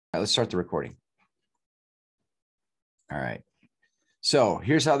All right, let's start the recording. All right. So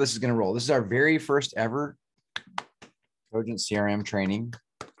here's how this is going to roll. This is our very first ever Cogent CRM training,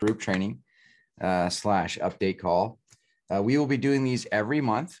 group training / update call. We will be doing these every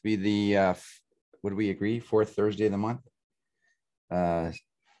month. Be the, what do we agree? Fourth Thursday of the month.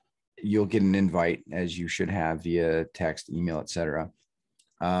 You'll get an invite, as you should have, via text, email, etc.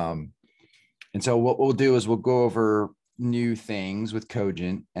 And so what we'll do is we'll go over new things with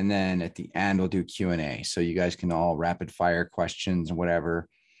Cogent, and then at the end we'll do Q&A, so you guys can all rapid fire questions and whatever.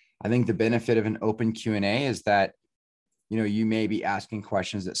 I think the benefit of an open Q&A is that, you know, you may be asking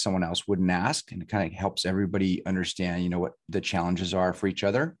questions that someone else wouldn't ask, and it kind of helps everybody understand, you know, what the challenges are for each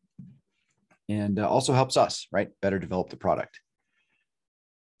other, and also helps us, right, better develop the product.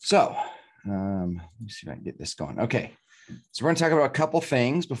 So let me see if I can get this going. Okay. So we're going to talk about a couple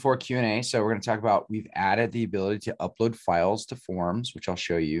things before Q&A. So we're going to talk about, we've added the ability to upload files to forms, which I'll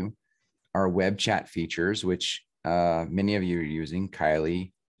show you, our web chat features, which many of you are using.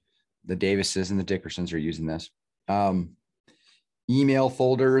 Kylie, the Davises and the Dickersons are using this. Email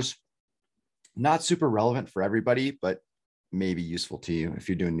folders, not super relevant for everybody, but maybe useful to you if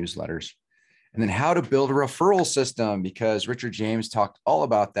you're doing newsletters. And then how to build a referral system, because Richard James talked all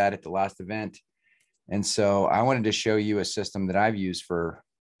about that at the last event. And so I wanted to show you a system that I've used for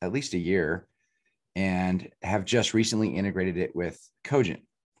at least a year and have just recently integrated it with Cogent.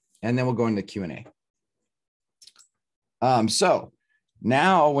 And then we'll go into Q&A. So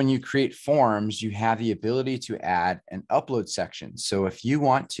now when you create forms, you have the ability to add an upload section. So if you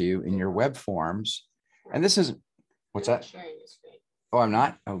want to, in your web forms, and this is, what's that? Oh, I'm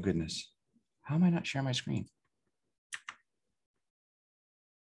not? Oh, goodness. How am I not sharing my screen?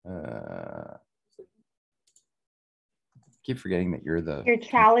 Keep forgetting that you're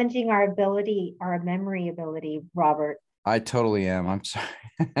challenging our ability, our memory ability, Robert. I totally am. I'm sorry.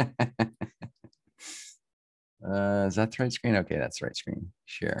 Is that the right screen? Okay, that's the right screen.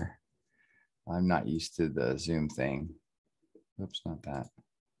 Share. I'm not used to the Zoom thing. Oops, not that.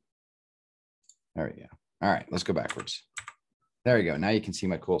 There we go. All right, let's go backwards. There we go. Now you can see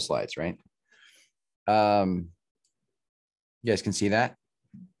my cool slides, right? You guys can see that?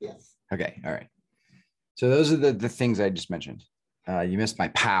 Yes. Okay, all right. So those are the things I just mentioned. You missed my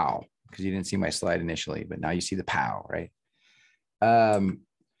POW because you didn't see my slide initially, but now you see the POW, right?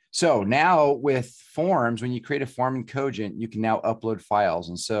 So now with forms, when you create a form in Cogent, you can now upload files.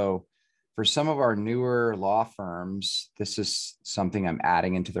 And so for some of our newer law firms, this is something I'm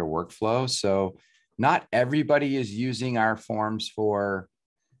adding into their workflow. So not everybody is using our forms for,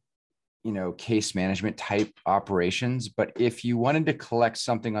 you know, case management type operations. But if you wanted to collect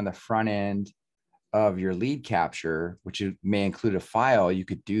something on the front end of your lead capture, which may include a file, you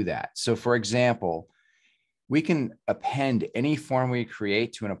could do that. So for example, we can append any form we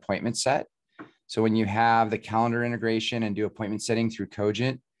create to an appointment set. So when you have the calendar integration and do appointment setting through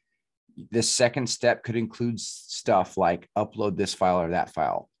Cogent, this second step could include stuff like upload this file or that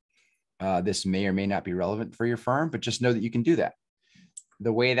file. This may or may not be relevant for your firm, but just know that you can do that.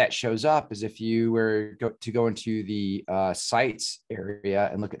 The way that shows up is if you were to go into the sites area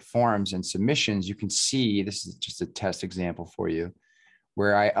and look at forms and submissions, you can see, this is just a test example for you,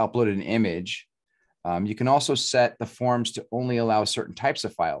 where I uploaded an image. You can also set the forms to only allow certain types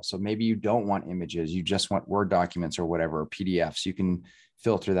of files. So maybe you don't want images, you just want Word documents or whatever, or PDFs. You can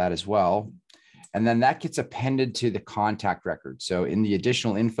filter that as well. And then that gets appended to the contact record. So in the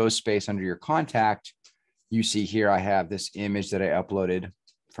additional info space under your contact, you see here, I have this image that I uploaded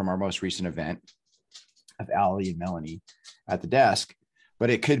from our most recent event of Allie and Melanie at the desk, but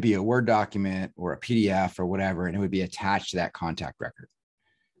it could be a Word document or a PDF or whatever, and it would be attached to that contact record.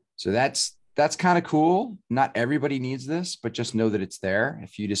 So that's kind of cool. Not everybody needs this, but just know that it's there.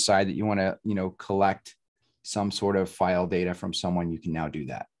 If you decide that you want to, you know, collect some sort of file data from someone, you can now do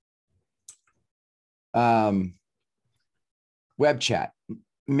that. Web chat.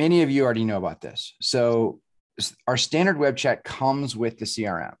 Many of you already know about this. So our standard web chat comes with the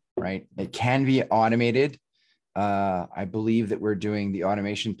CRM, right? It can be automated. I believe that we're doing the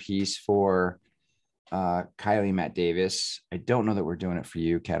automation piece for Kylie, Matt Davis. I don't know that we're doing it for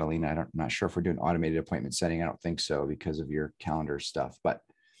you, Catalina. I'm not sure if we're doing automated appointment setting. I don't think so because of your calendar stuff, but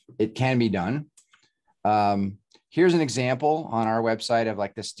it can be done. Here's an example on our website of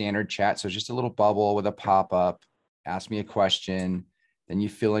like the standard chat. So just a little bubble with a pop-up, ask me a question, then you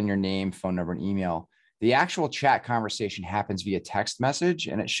fill in your name, phone number, and email. The actual chat conversation happens via text message,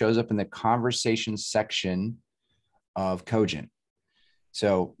 and it shows up in the conversation section of Cogent.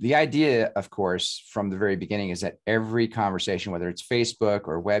 So the idea, of course, from the very beginning is that every conversation, whether it's Facebook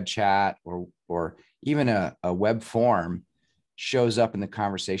or web chat or even a web form, shows up in the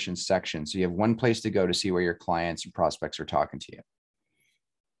conversation section. So you have one place to go to see where your clients and prospects are talking to you.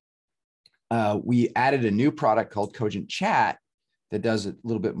 We added a new product called Cogent Chat that does a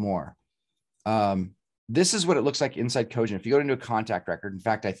little bit more. This is what it looks like inside Cogent. If you go into a contact record, in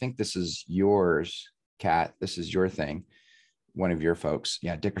fact, I think this is yours, Kat. This is your thing, one of your folks.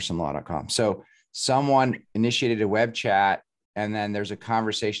 Yeah, dickersonlaw.com. So someone initiated a web chat, and then there's a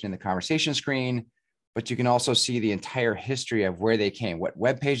conversation in the conversation screen, but you can also see the entire history of where they came, what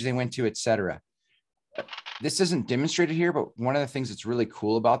web page they went to, et cetera. This isn't demonstrated here, but one of the things that's really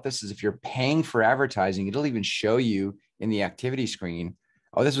cool about this is if you're paying for advertising, it'll even show you in the activity screen,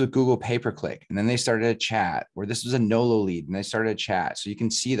 oh, this was a Google pay-per-click, and then they started a chat, or this was a NOLO lead, and they started a chat. So you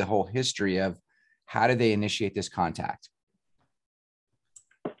can see the whole history of how did they initiate this contact.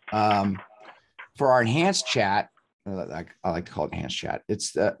 For our enhanced chat, I like to call it enhanced chat.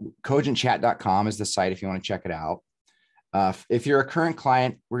 It's cogentchat.com is the site if you want to check it out. If you're a current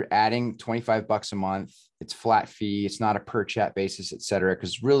client, we're adding $25 a month. It's flat fee. It's not a per chat basis, et cetera.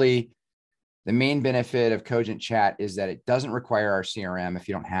 Because really, the main benefit of Cogent Chat is that it doesn't require our CRM if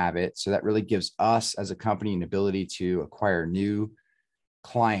you don't have it. So that really gives us as a company an ability to acquire new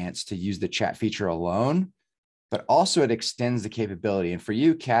clients to use the chat feature alone, but also it extends the capability. And for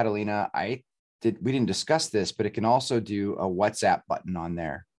you, Catalina, we didn't discuss this, but it can also do a WhatsApp button on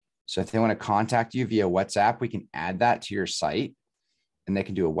there. So if they want to contact you via WhatsApp, we can add that to your site, and they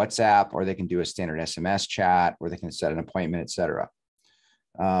can do a WhatsApp, or they can do a standard SMS chat, or they can set an appointment, et cetera.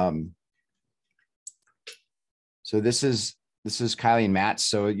 So this is Kylie and Matt.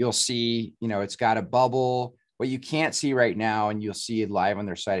 So you'll see, it's got a bubble. What you can't see right now, and you'll see it live on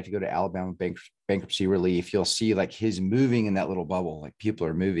their site. If you go to Alabama Bankruptcy Relief, you'll see like his moving in that little bubble, like people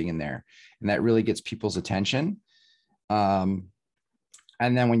are moving in there, and that really gets people's attention. And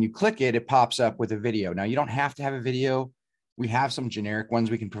then when you click it, it pops up with a video. Now you don't have to have a video. We have some generic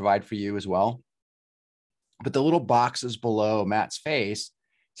ones we can provide for you as well. But the little boxes below Matt's face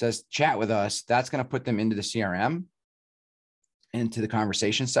says chat with us. That's going to put them into the CRM, into the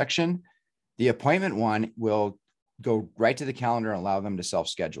conversation section. The appointment one will go right to the calendar and allow them to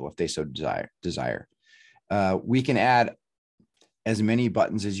self-schedule if they so desire. We can add as many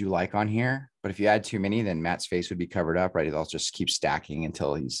buttons as you like on here, but if you add too many, then Matt's face would be covered up, right? They'll just keep stacking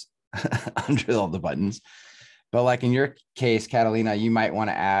until he's under all the buttons. But like in your case, Catalina, you might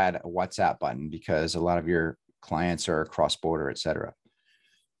want to add a WhatsApp button because a lot of your clients are cross-border, et cetera.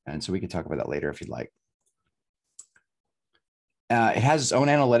 And so we can talk about that later if you'd like. It has its own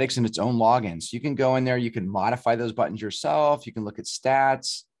analytics and its own logins. You can go in there, you can modify those buttons yourself. You can look at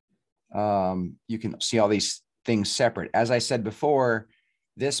stats. You can see all these things separate. As I said before,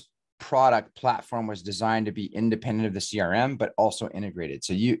 this product platform was designed to be independent of the CRM, but also integrated.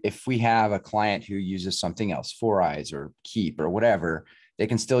 So if we have a client who uses something else, Four Eyes or Keep or whatever, they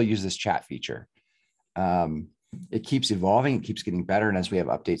can still use this chat feature. It keeps evolving, it keeps getting better. And as we have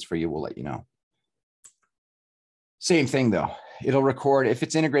updates for you, we'll let you know. Same thing though. It'll record, if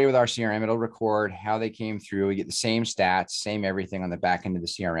it's integrated with our CRM, it'll record how they came through. We get the same stats, same everything on the back end of the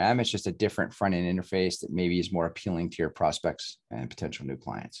CRM. It's just a different front end interface that maybe is more appealing to your prospects and potential new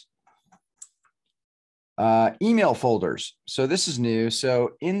clients. Email folders. So this is new.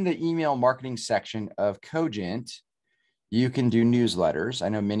 So in the email marketing section of Cogent, you can do newsletters. I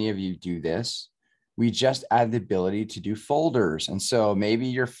know many of you do this. We just added the ability to do folders. And so maybe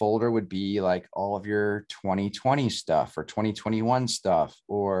your folder would be like all of your 2020 stuff or 2021 stuff,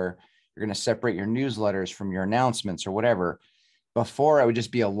 or you're going to separate your newsletters from your announcements or whatever. Before, it would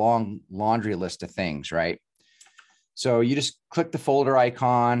just be a long laundry list of things, right? So you just click the folder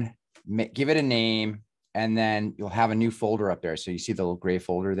icon, give it a name, and then you'll have a new folder up there. So you see the little gray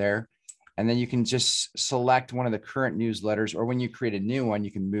folder there. And then you can just select one of the current newsletters, or when you create a new one,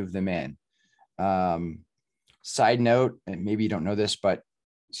 you can move them in. Side note, and maybe you don't know this, but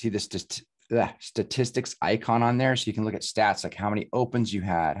see this statistics icon on there. So you can look at stats, like how many opens you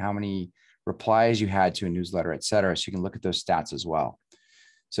had, how many replies you had to a newsletter, et cetera. So you can look at those stats as well.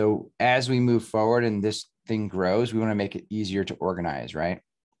 So as we move forward and this thing grows, we want to make it easier to organize, right?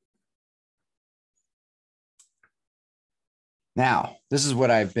 Now, this is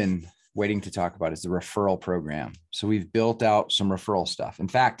what I've been waiting to talk about, is the referral program. So we've built out some referral stuff. In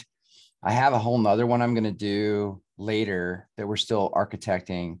fact, I have a whole nother one I'm going to do later that we're still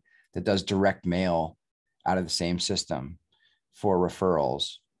architecting that does direct mail out of the same system for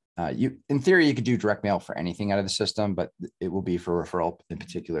referrals. In theory, you could do direct mail for anything out of the system, but it will be for referral in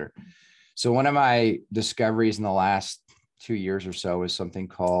particular. So one of my discoveries in the last 2 years or so is something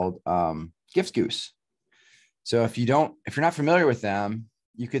called Gift Goose. So if you're not familiar with them,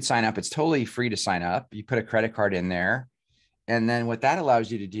 you could sign up. It's totally free to sign up. You put a credit card in there, And then what that allows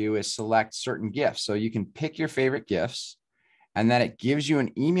you to do is select certain gifts. So you can pick your favorite gifts, and then it gives you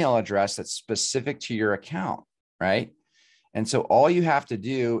an email address that's specific to your account, right? And so all you have to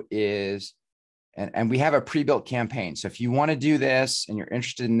do is, and we have a pre-built campaign. So if you want to do this and you're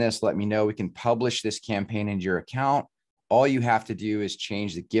interested in this, let me know. We can publish this campaign into your account. All you have to do is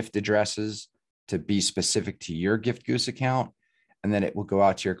change the gift addresses to be specific to your Gift Goose account, and then it will go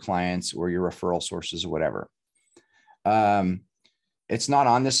out to your clients or your referral sources or whatever. It's not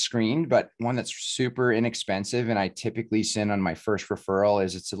on this screen, but one that's super inexpensive and I typically send on my first referral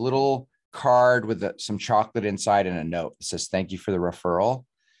is it's a little card with some chocolate inside and a note that says, thank you for the referral.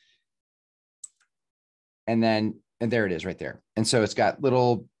 And there it is right there. And so it's got a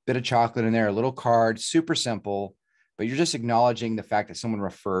little bit of chocolate in there, a little card, super simple, but you're just acknowledging the fact that someone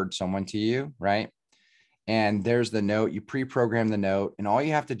referred someone to you, right? And there's the note. You pre-program the note, and all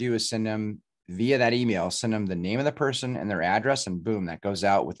you have to do is send them via that email, send them the name of the person and their address, and boom, that goes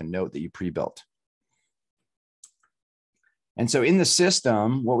out with a note that you pre-built. And so in the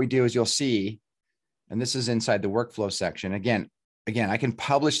system, what we do is you'll see, and this is inside the workflow section. Again, I can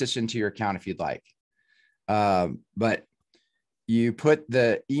publish this into your account if you'd like. But you put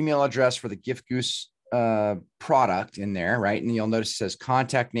the email address for the Gift Goose product in there, right? And you'll notice it says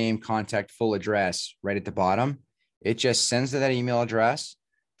contact name, contact full address right at the bottom. It just sends to that email address.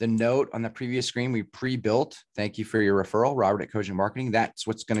 The note on the previous screen we pre-built, thank you for your referral, Robert at Cogent Marketing. That's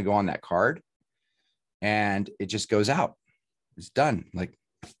what's going to go on that card. And it just goes out. It's done. Like,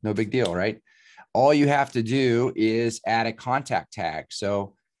 no big deal, right? All you have to do is add a contact tag.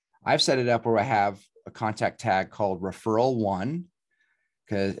 So I've set it up where I have a contact tag called referral 1.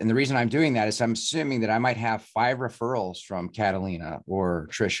 And the reason I'm doing that is I'm assuming that I might have 5 referrals from Catalina or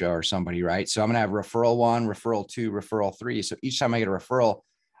Trisha or somebody, right? So I'm going to have referral 1, referral 2, referral 3. So each time I get a referral,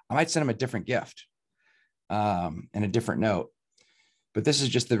 I might send them a different gift and a different note. But this is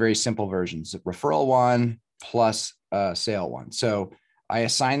just the very simple versions of referral 1 plus sale 1. So I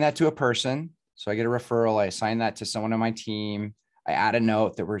assign that to a person. So I get a referral. I assign that to someone on my team. I add a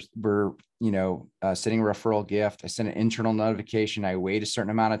note that we're sending a referral gift. I send an internal notification. I wait a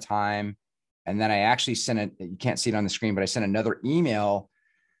certain amount of time. And then I actually send it. You can't see it on the screen, but I send another email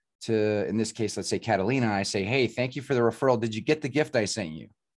to, in this case, let's say Catalina. I say, hey, thank you for the referral. Did you get the gift I sent you?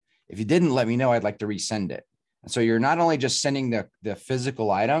 If you didn't, let me know. I'd like to resend it. And so you're not only just sending the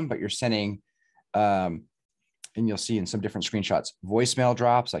physical item, but you're sending, and you'll see in some different screenshots, voicemail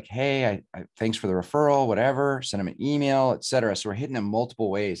drops like, hey, I thanks for the referral, whatever, send them an email, et cetera. So we're hitting them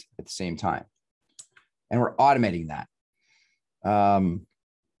multiple ways at the same time. And we're automating that.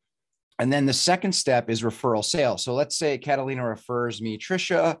 And then the second step is referral sale. So let's say Catalina refers me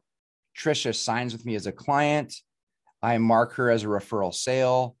Trisha. Trisha signs with me as a client. I mark her as a referral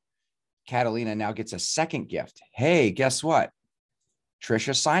sale. Catalina now gets a second gift. Hey, guess what?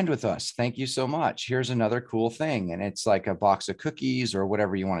 Trisha signed with us. Thank you so much. Here's another cool thing. And it's like a box of cookies or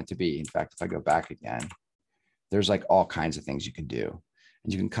whatever you want it to be. In fact, if I go back again, there's like all kinds of things you can do.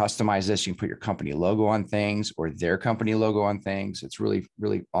 And you can customize this. You can put your company logo on things or their company logo on things. It's really,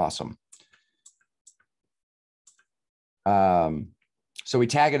 really awesome. So we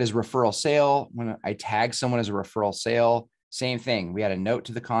tag it as referral sale. When I tag someone as a referral sale, same thing. We had a note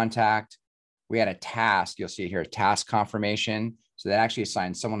to the contact. We had a task. You'll see it here, a task confirmation. So that actually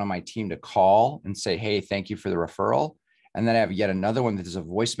assigns someone on my team to call and say, hey, thank you for the referral. And then I have yet another one that is a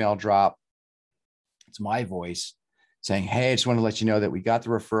voicemail drop. It's my voice saying, hey, I just want to let you know that we got the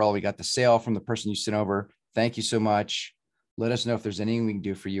referral. We got the sale from the person you sent over. Thank you so much. Let us know if there's anything we can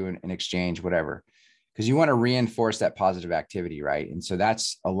do for you in exchange, whatever. Because you want to reinforce that positive activity, right? And so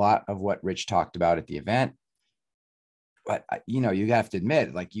that's a lot of what Rich talked about at the event. But, you have to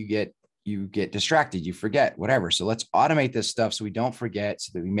admit, like you get distracted, you forget, whatever. So let's automate this stuff so we don't forget,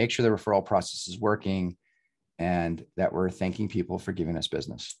 so that we make sure the referral process is working and that we're thanking people for giving us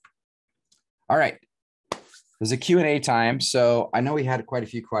business. All right. There's a Q&A time. So I know we had quite a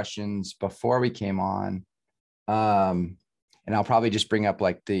few questions before we came on. And I'll probably just bring up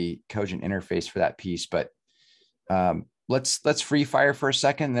like the Cogent interface for that piece, but let's free fire for a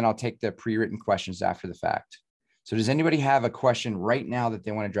second. Then I'll take the pre-written questions after the fact. So does anybody have a question right now that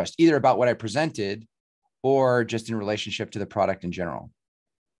they want to address, either about what I presented or just in relationship to the product in general?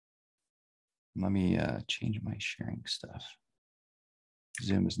 Let me change my sharing stuff.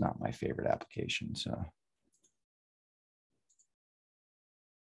 Zoom is not my favorite application, so.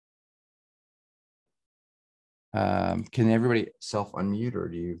 Can everybody self-unmute, or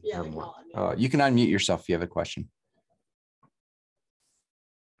do you have more? You can unmute yourself if you have a question.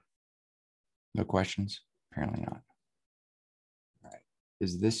 No questions? Apparently not. All right.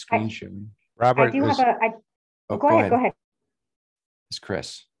 Is this screen showing? Robert, I do have a, Oh, go ahead. It's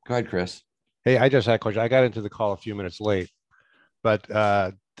Chris. Go ahead, Chris. Hey, I just had a question. I got into the call a few minutes late, but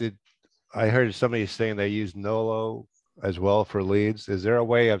did I heard somebody saying they use Nolo as well for leads? Is there a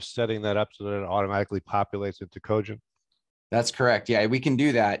way of setting that up so that it automatically populates into Cogent? That's correct. Yeah, we can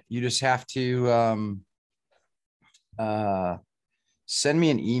do that. You just have to send me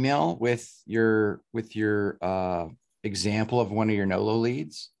an email with your example of one of your Nolo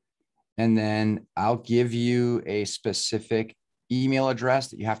leads, and then I'll give you a specific email address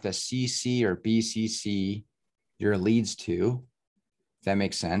that you have to CC or BCC your leads to. If that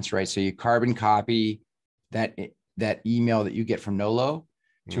makes sense, right? So you carbon copy that email that you get from Nolo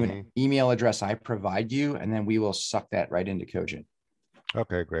to an email address I provide you, and then we will suck that right into Cogent.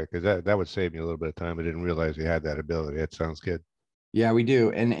 Okay, great. Because that would save me a little bit of time. I didn't realize you had that ability. That sounds good. Yeah, we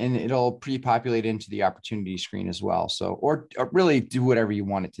do. And it'll pre-populate into the opportunity screen as well. So, or really do whatever you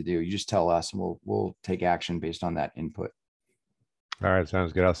want it to do. You just tell us and we'll take action based on that input. All right.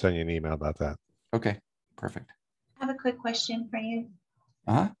 Sounds good. I'll send you an email about that. Okay, perfect. I have a quick question for you.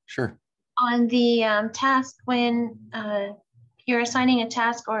 Sure. On the task, when you're assigning a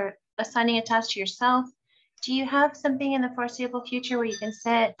task or assigning a task to yourself, do you have something in the foreseeable future where you can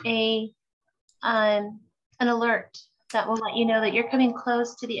set an alert that will let you know that you're coming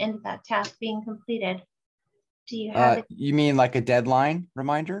close to the end of that task being completed? Do you have it? You mean like a deadline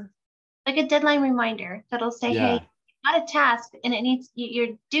reminder? Like a deadline reminder that'll say, Yeah. hey, you've got a task and it needs your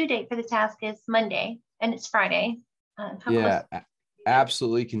due date for the task is Monday and it's Friday. Yeah,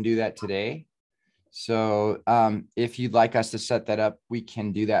 absolutely can do that today. So if you'd like us to set that up, we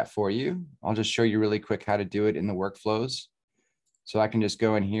can do that for you. I'll just show you really quick how to do it in the workflows. So I can just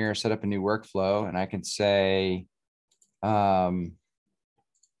go in here, set up a new workflow, and I can say,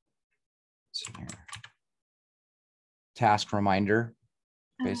 task reminder,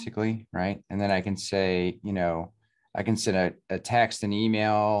 basically, right? And then I can say, I can send a text, an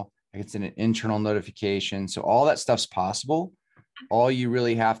email, I can send an internal notification. So all that stuff's possible. All you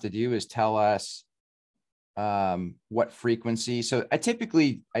really have to do is tell us what frequency. So I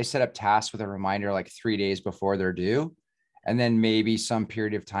set up tasks with a reminder like 3 days before they're due, and then maybe some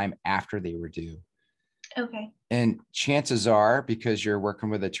period of time after they were due. Okay. And chances are, because you're working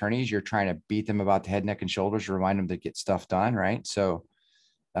with attorneys, you're trying to beat them about the head, neck, and shoulders to remind them to get stuff done, right? So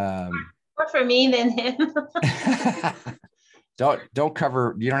more for me than him. don't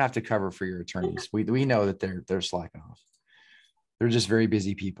cover. You don't have to cover for your attorneys. We know that they're slacking off. They're just very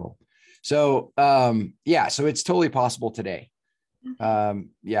busy people. So yeah, so it's totally possible today.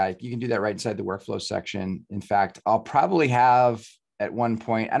 Yeah, you can do that right inside the workflow section. In fact, I'll probably have at one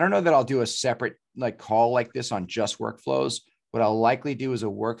point, I don't know that I'll do a separate call like this on just workflows. What I'll likely do is a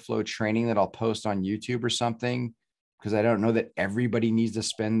workflow training that I'll post on YouTube or something, because I don't know that everybody needs to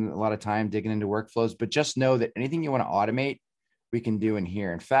spend a lot of time digging into workflows, but just know that anything you want to automate, we can do in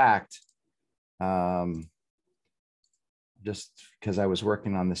here. In fact, just because I was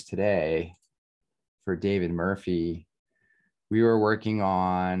working on this today for David Murphy, we were working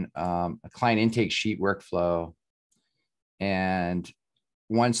on a client intake sheet workflow. And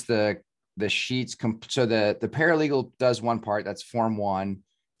once the sheets, so the paralegal does one part, that's form 1.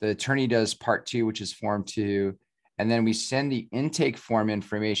 The attorney does part 2, which is form 2. And then we send the intake form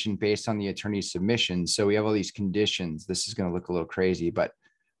information based on the attorney's submission. So we have all these conditions. This is going to look a little crazy, but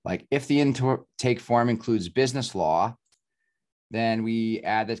like if the intake form includes business law, then we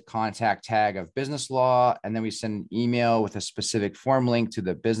add the contact tag of business law, and then we send an email with a specific form link to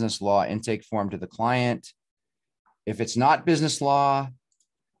the business law intake form to the client. If it's not business law,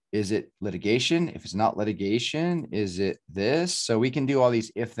 is it litigation? If it's not litigation, is it this? So we can do all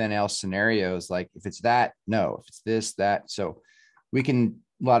these if then else scenarios. Like if it's that, no. If it's this, that. So we can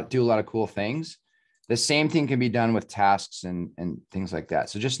do a lot of cool things. The same thing can be done with tasks and things like that.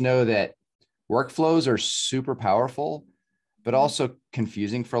 So just know that workflows are super powerful, but also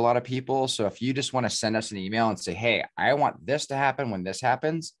confusing for a lot of people. So if you just want to send us an email and say, hey, I want this to happen when this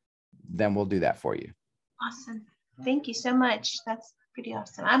happens, then we'll do that for you. Awesome. Thank you so much. That's pretty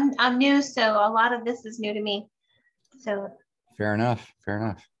awesome. I'm new, so a lot of this is new to me. So fair enough.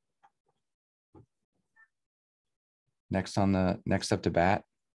 Next up to bat.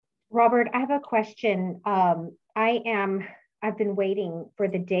 Robert, I have a question. I've been waiting for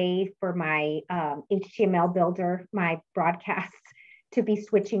the day for my HTML builder, my broadcasts to be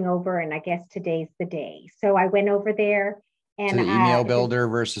switching over. And I guess today's the day. So I went over there and the email builder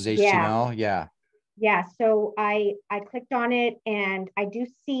versus HTML. Yeah. So I clicked on it and I do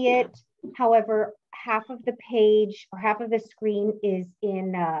see it. However, half of the page or half of the screen is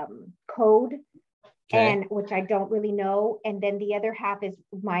in code. and which I don't really know. And then the other half is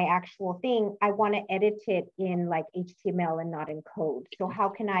my actual thing. I want to edit it in like HTML and not in code. So how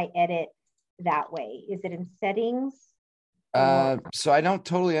can I edit that way? Is it in settings? So I don't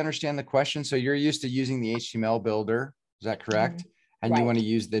totally understand the question. So you're used to using the HTML builder. Is that correct? And you want to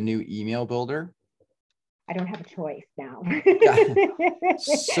use the new email builder? I don't have a choice now.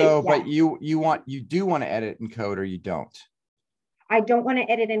 So, but you do want to edit in code, or you don't? I don't want to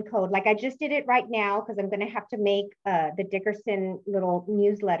edit in code. Like I just did it right now because I'm going to have to make the Dickerson little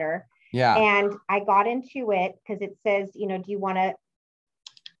newsletter. Yeah. And I got into it because it says, do you want to,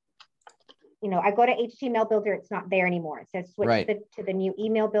 I go to HTML builder. It's not there anymore. It says switch to the new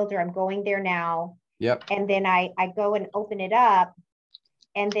email builder. I'm going there now. Yep. And then I go and open it up,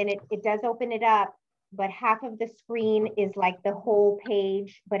 and then it does open it up, but half of the screen is like the whole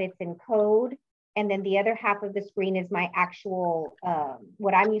page, but it's in code. And then the other half of the screen is my actual,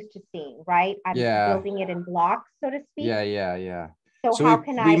 what I'm used to seeing, right? I'm building it in blocks, so to speak. Yeah. So how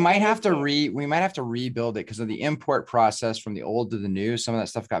can I? We might have to rebuild it because of the import process from the old to the new. Some of that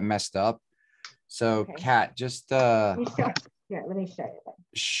stuff got messed up. So Kat, just let me show you.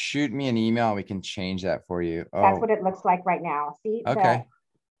 Shoot me an email and we can change that for you. That's what it looks like right now. See? Okay.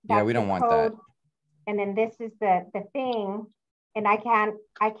 Yeah, we don't want that. And then this is the thing, and I can't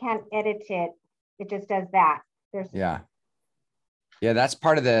edit it. It just does that. Yeah, that's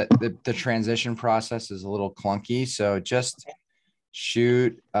part of the transition process is a little clunky. So just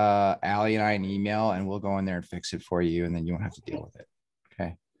shoot Allie and I an email and we'll go in there and fix it for you, and then you won't have to deal with it.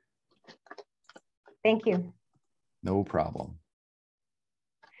 Okay. Thank you. No problem.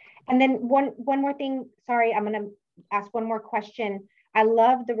 And then one more thing. Sorry, I'm going to ask one more question. I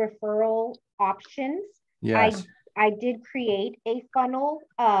love the referral options. Yes. I did create a funnel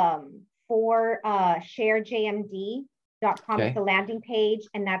for sharejmd.com. It's a landing page,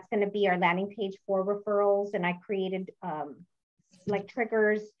 and that's going to be our landing page for referrals. And I created like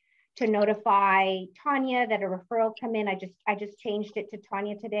triggers to notify Tanya that a referral come in. I just changed it to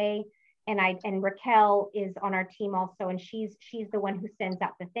Tanya today. And Raquel is on our team also, and she's the one who sends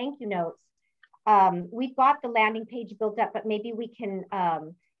out the thank you notes. We've got the landing page built up, but maybe we can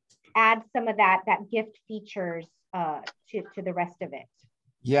add some of that gift features to the rest of it.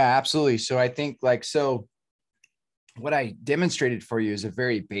 Yeah, absolutely. So I think what I demonstrated for you is a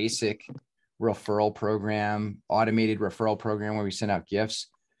very basic referral program, automated referral program where we send out gifts.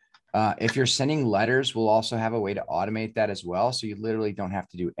 If you're sending letters, we'll also have a way to automate that as well. So you literally don't have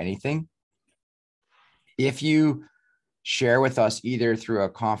to do anything. If you share with us either through a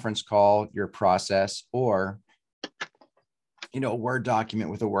conference call, your process, or, a Word document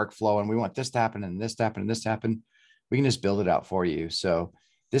with a workflow, and we want this to happen and this to happen and this to happen, we can just build it out for you. So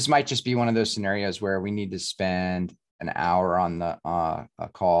this might just be one of those scenarios where we need to spend an hour on the a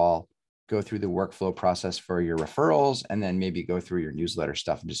call, go through the workflow process for your referrals, and then maybe go through your newsletter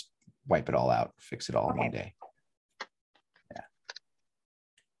stuff and just wipe it all out, fix it all in one day. Yeah.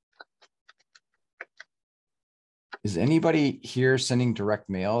 Is anybody here sending direct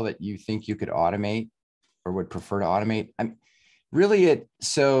mail that you think you could automate or would prefer to automate?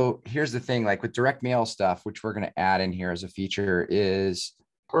 So here's the thing, like with direct mail stuff, which we're going to add in here as a feature is.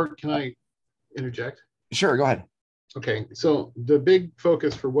 Or can I interject? Sure, go ahead. Okay, so the big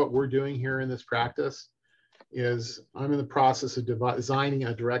focus for what we're doing here in this practice is I'm in the process of designing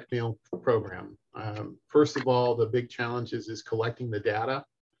a direct mail program. First of all, the big challenge is collecting the data.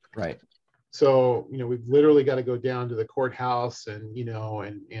 Right. So, we've literally got to go down to the courthouse and,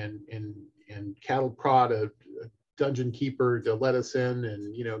 and cattle prod a dungeon keeper to let us in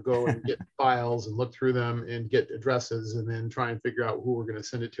and, go and get files and look through them and get addresses and then try and figure out who we're going to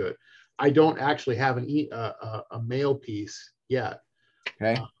send it to. I don't actually have a mail piece yet.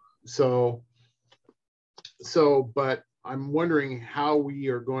 Okay. But I'm wondering how we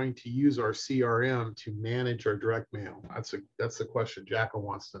are going to use our CRM to manage our direct mail. That's the question Jackal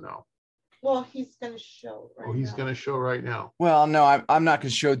wants to know. Well, he's going to show right now. Oh, he's going to show right now. Well, no, I'm not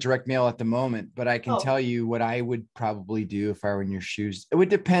going to show direct mail at the moment, but I can tell you what I would probably do if I were in your shoes. It would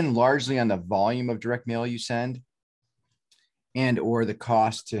depend largely on the volume of direct mail you send and or the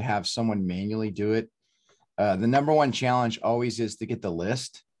cost to have someone manually do it. The number one challenge always is to get the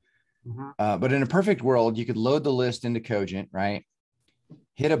list. Mm-hmm. But in a perfect world, you could load the list into Cogent, right?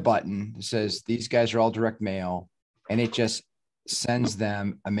 Hit a button that says these guys are all direct mail, and it just sends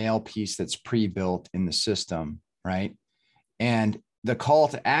them a mail piece that's pre-built in the system, right? And the call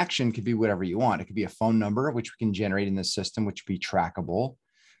to action could be whatever you want. It could be a phone number, which we can generate in the system, which would be trackable,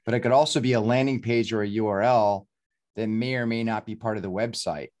 but it could also be a landing page or a URL that may or may not be part of the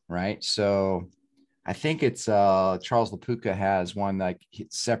website, right? So I think it's Charles LaPuca has one like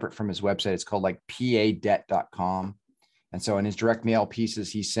separate from his website. It's called like padebt.com. And so in his direct mail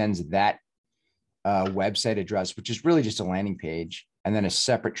pieces, he sends that website address, which is really just a landing page, and then a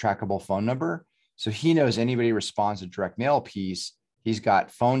separate trackable phone number. So he knows anybody responds to direct mail piece, he's got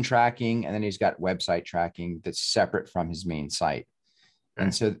phone tracking, and then he's got website tracking that's separate from his main site. Okay.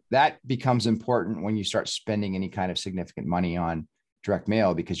 And so that becomes important when you start spending any kind of significant money on direct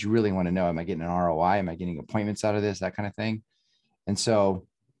mail, because you really want to know, am I getting an ROI? Am I getting appointments out of this? That kind of thing. And so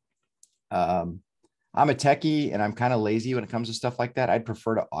I'm a techie and I'm kind of lazy when it comes to stuff like that. I'd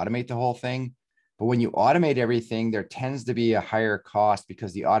prefer to automate the whole thing. But when you automate everything, there tends to be a higher cost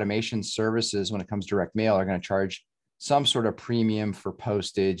because the automation services, when it comes to direct mail, are going to charge some sort of premium for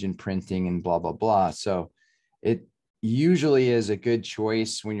postage and printing and blah, blah, blah. So it usually is a good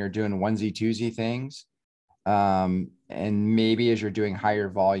choice when you're doing onesie twosie things. And maybe as you're doing higher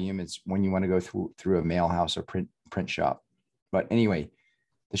volume, it's when you want to go through a mail house or print shop. But anyway,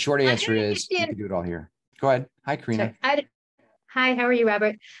 the short answer is you can do it all here. Go ahead. Hi, Karina. Hi, how are you,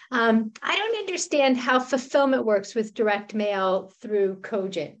 Robert? I don't understand how fulfillment works with direct mail through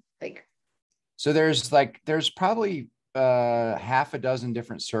Cogent. So there's probably half a dozen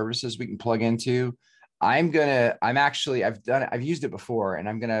different services we can plug into. I've used it before, and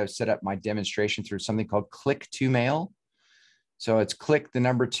I'm going to set up my demonstration through something called Click to Mail. So it's click the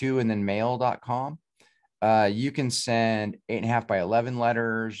number 2 and then mail.com. You can send 8.5 by 11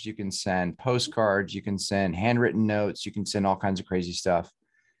 letters. You can send postcards. You can send handwritten notes. You can send all kinds of crazy stuff.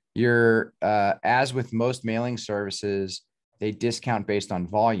 As with most mailing services, they discount based on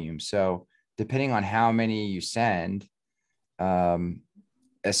volume. So depending on how many you send,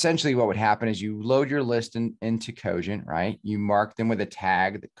 essentially what would happen is you load your list into Cogent, right? You mark them with a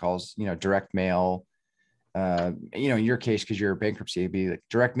tag that calls, direct mail. In your case, because you're a bankruptcy, it'd be like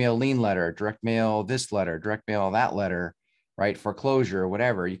direct mail lien letter, direct mail this letter, direct mail that letter, right? Foreclosure or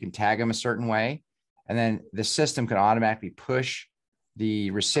whatever. You can tag them a certain way. And then the system can automatically push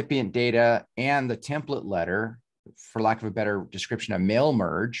the recipient data and the template letter, for lack of a better description, a mail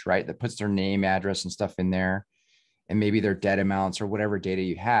merge, right? That puts their name, address, and stuff in there, and maybe their debt amounts or whatever data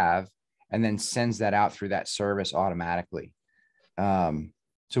you have, and then sends that out through that service automatically. So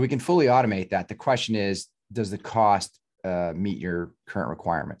we can fully automate that. The question is, does the cost meet your current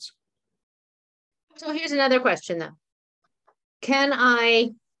requirements? So here's another question though. Can I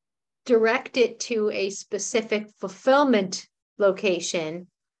direct it to a specific fulfillment location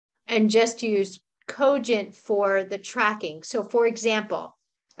and just use Cogent for the tracking? So for example,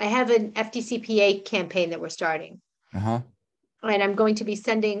 I have an FDCPA campaign that we're starting. And I'm going to be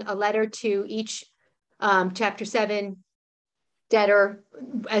sending a letter to each Chapter 7 debtor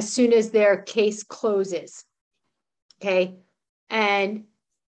as soon as their case closes. Okay. And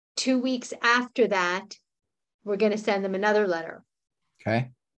 2 weeks after that, we're going to send them another letter.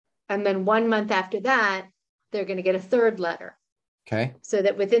 Okay. And then 1 month after that, they're going to get a third letter. Okay. So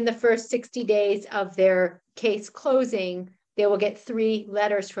that within the first 60 days of their case closing, they will get 3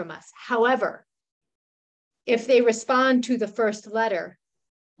 letters from us. However, if they respond to the first letter,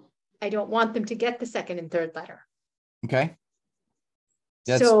 I don't want them to get the second and third letter. Okay.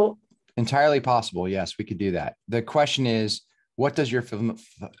 That's entirely possible. Yes, we could do that. The question is, what does your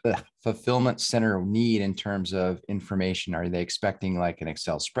fulfillment center need in terms of information? Are they expecting like an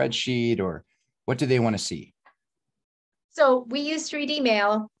Excel spreadsheet, or what do they want to see? So we use 3D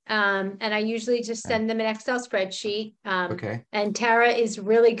mail, and I usually just send them an Excel spreadsheet. Okay. And Tara is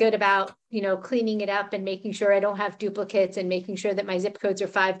really good about, cleaning it up and making sure I don't have duplicates and making sure that my zip codes are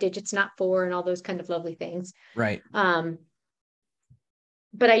 5 digits, not 4, and all those kind of lovely things. Right.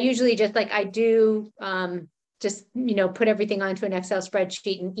 But I usually just put everything onto an Excel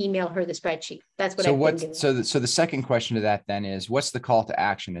spreadsheet and email her the spreadsheet. That's what I've been doing. So the second question to that then is, what's the call to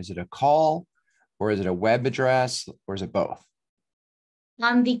action? Is it a call, or is it a web address, or is it both?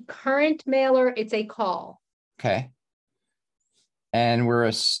 On the current mailer, it's a call. Okay.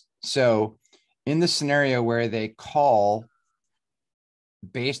 And so in the scenario where they call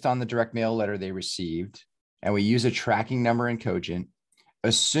based on the direct mail letter they received, and we use a tracking number in Cogent,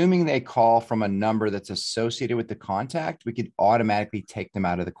 assuming they call from a number that's associated with the contact, we could automatically take them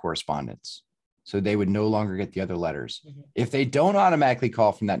out of the correspondence. So they would no longer get the other letters. Mm-hmm. If they don't automatically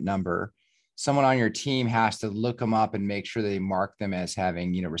call from that number, someone on your team has to look them up and make sure they mark them as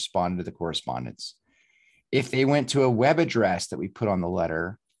having, responded to the correspondence. If they went to a web address that we put on the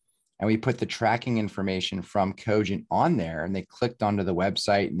letter, and we put the tracking information from Cogent on there, and they clicked onto the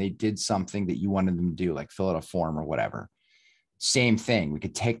website and they did something that you wanted them to do, like fill out a form or whatever, same thing. We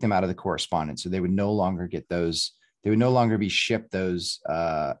could take them out of the correspondence, so they would no longer get those they would no longer be shipped those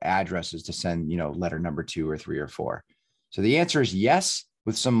addresses to send, letter number 2 or 3 or 4. So the answer is yes,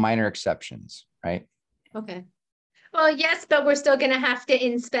 with some minor exceptions, right? Okay. Well, yes, but we're still going to have to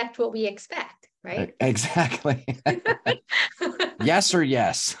inspect what we expect, right? Exactly. Yes or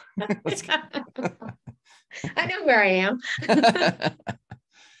yes. I know where I am.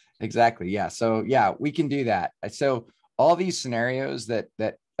 Exactly. Yeah. So yeah, we can do that. So all these scenarios that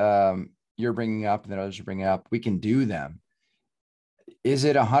you're bringing up and that others are bringing up, we can do them. Is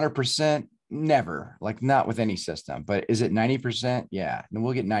it 100%? Never. Like, not with any system. But is it 90%? Yeah. And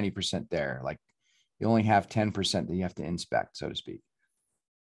we'll get 90% there. Like, you only have 10% that you have to inspect, so to speak.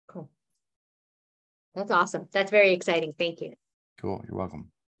 Cool. That's awesome. That's very exciting. Thank you. Cool. You're welcome.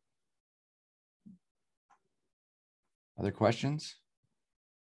 Other questions?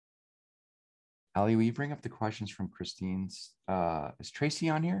 Ali, will you bring up the questions from Christine's? Is Tracy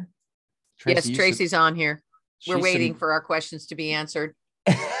on here? Yes, Tracy's on here. We're waiting for for our questions to be answered.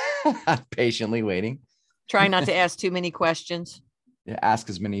 patiently waiting. Try not to ask too many questions. Yeah, ask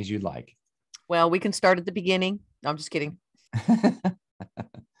as many as you'd like. Well, we can start at the beginning. No, I'm just kidding. Working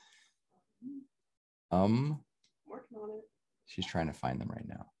on it. She's trying to find them right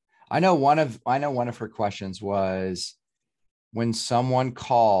now. I know one of her questions was, when someone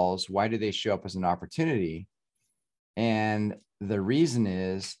calls, why do they show up as an opportunity? And the reason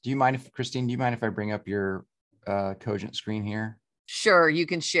is, Christine, do you mind if I bring up your Cogent screen here? Sure, you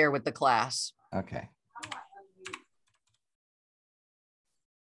can share with the class. Okay.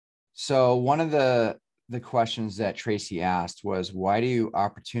 So one of the questions that Tracy asked was, why do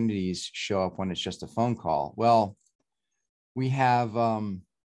opportunities show up when it's just a phone call? Well, we have, in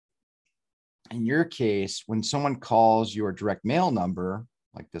your case, when someone calls your direct mail number,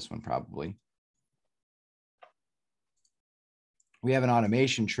 like this one probably, we have an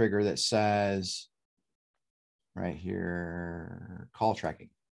automation trigger that says right here, call tracking.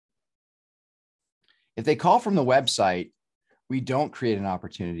 If they call from the website, we don't create an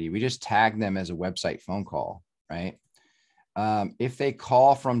opportunity. We just tag them as a website phone call, right? If they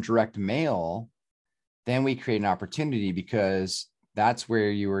call from direct mail, then we create an opportunity, because that's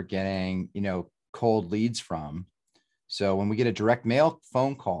where you were getting, cold leads from. So when we get a direct mail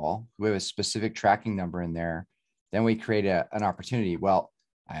phone call, we have a specific tracking number in there, then we create an opportunity. Well,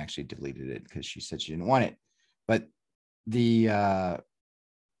 I actually deleted it because she said she didn't want it. But we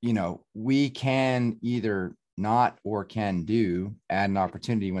can either not or can do add an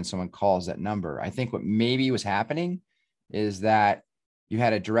opportunity when someone calls that number. I think what maybe was happening is that you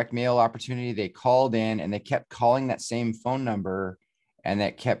had a direct mail opportunity, they called in and they kept calling that same phone number, and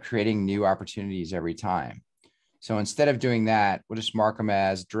that kept creating new opportunities every time. So instead of doing that, we'll just mark them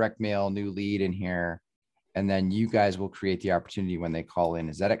as direct mail, new lead in here, and then you guys will create the opportunity when they call in.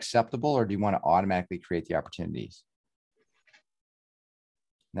 Is that acceptable, or do you want to automatically create the opportunities?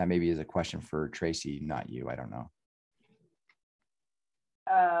 That maybe is a question for Tracy, not you. I don't know.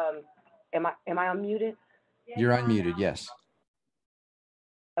 Am I unmuted? You're unmuted, yes.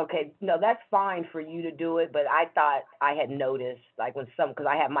 Okay, no, that's fine for you to do it, but I thought I had noticed, like, because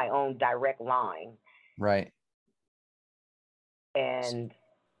I have my own direct line. Right. And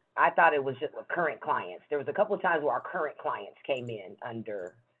I thought it was just current clients. There was a couple of times where our current clients came in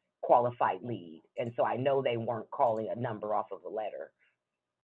under qualified lead. And so I know they weren't calling a number off of a letter.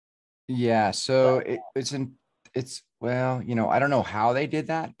 Yeah, so well, I don't know how they did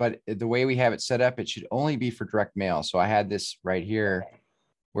that, but the way we have it set up, it should only be for direct mail. So I had this right here, okay,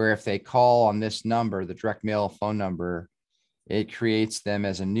 where if they call on this number, the direct mail phone number, it creates them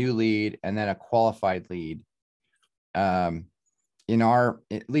as a new lead and then a qualified lead. At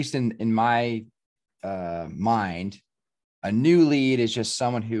least in my mind, a new lead is just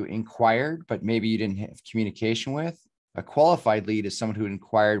someone who inquired, but maybe you didn't have communication with. A qualified lead is someone who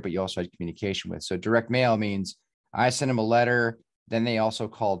inquired, but you also had communication with. So direct mail means I sent them a letter, then they also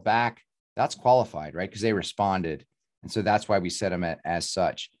called back. That's qualified, right? Because they responded. And so that's why we set them as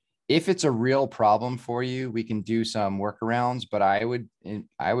such. If it's a real problem for you, we can do some workarounds, but I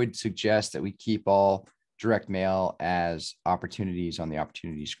would suggest that we keep all direct mail as opportunities on the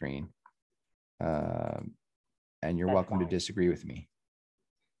opportunity screen. And you're welcome to disagree with me.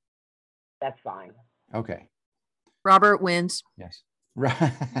 That's fine. Okay. Robert wins. Yes.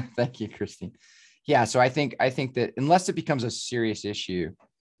 Thank you, Christine. Yeah. So I think that unless it becomes a serious issue,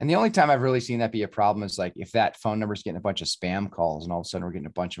 and the only time I've really seen that be a problem is like if that phone number is getting a bunch of spam calls and all of a sudden we're getting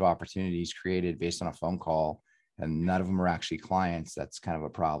a bunch of opportunities created based on a phone call and none of them are actually clients, that's kind of a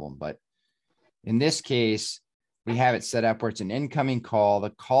problem. But in this case, we have it set up where it's an incoming call.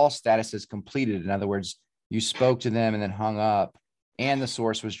 The call status is completed. In other words, you spoke to them and then hung up and the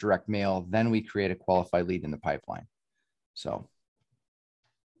source was direct mail, then we create a qualified lead in the pipeline. So,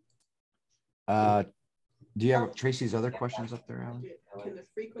 do you have Tracy's other questions up there, Alan? Can the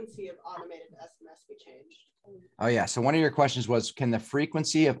frequency of automated SMS be changed? Oh yeah. So one of your questions was, can the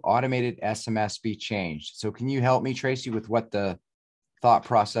frequency of automated SMS be changed? So can you help me, Tracy, with what the thought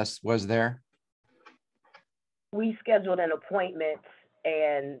process was there? We scheduled an appointment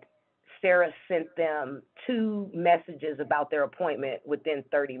and Sarah sent them 2 messages about their appointment within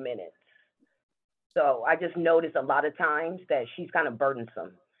 30 minutes. So I just noticed a lot of times that she's kind of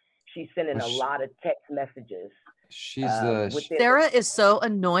burdensome. She's sending a lot of text messages. She's Sarah is so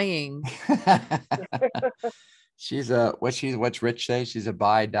annoying. she's what's Rich say? She's a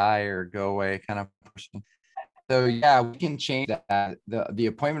buy, die, or go away kind of person. So yeah, we can change that. The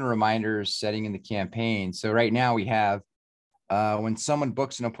appointment reminders setting in the campaign. So right now we have when someone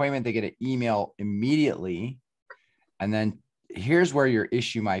books an appointment, they get an email immediately. And then here's where your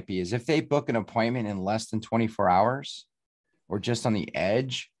issue might be is if they book an appointment in less than 24 hours or just on the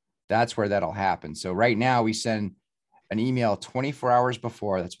edge, that's where that'll happen. So right now we send an email 24 hours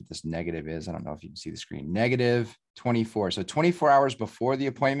before. That's what this negative is. I don't know if you can see the screen. Negative 24. So 24 hours before the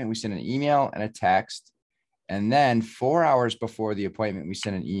appointment, we send an email and a text. And then 4 hours before the appointment, we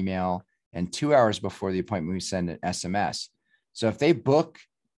send an email. And 2 hours before the appointment, we send an SMS. So if they book,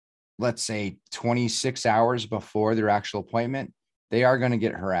 let's say 26 hours before their actual appointment, they are going to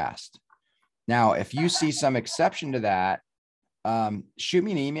get harassed. Now, if you see some exception to that, shoot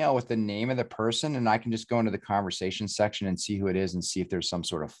me an email with the name of the person and I can just go into the conversation section and see who it is and see if there's some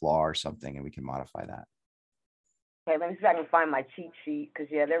sort of flaw or something and we can modify that. Okay, let me see if I can find my cheat sheet because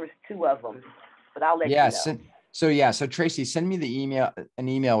yeah, there was 2 of them, but I'll let you know. So Tracy, send me an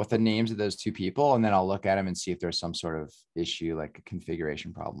email with the names of those 2 people, and then I'll look at them and see if there's some sort of issue, like a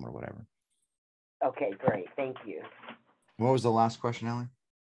configuration problem or whatever. Okay, great. Thank you. What was the last question, Ellen?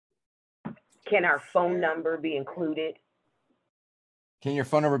 Can our phone number be included? Can your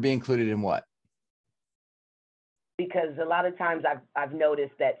phone number be included in what? Because a lot of times I've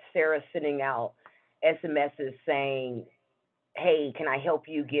noticed that Sarah's sending out SMSs saying, hey, can I help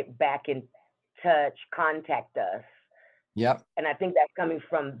you get back in touch, contact us. Yep. And I think that's coming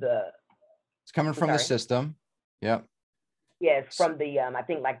from the system. Yep. Yes, from the I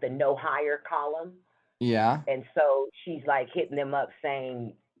think like the no hire column. Yeah. And so she's like hitting them up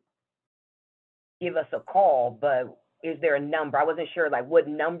saying, give us a call, but is there a number? I wasn't sure like what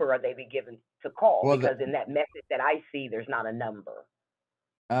number are they be given to call, because in that message that I see, there's not a number.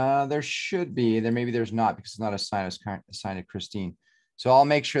 There should be. Maybe there's not, because it's not assigned to Christine. So I'll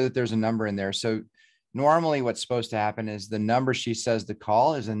make sure that there's a number in there. So normally what's supposed to happen is the number she says to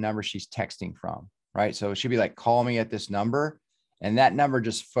call is the number she's texting from, right? So it should be like, call me at this number, and that number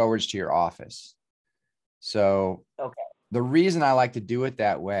just forwards to your office. So the reason I like to do it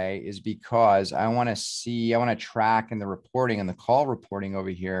that way is because I want to track in the reporting and the call reporting over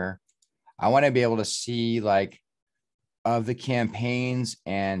here. I want to be able to see like of the campaigns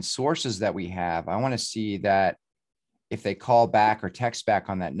and sources that we have. I want to see that if they call back or text back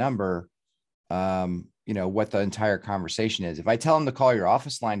on that number, what the entire conversation is. If I tell them to call your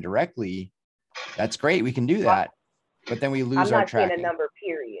office line directly, that's great. We can do that, but then we lose our tracking. I'm not seeing a number,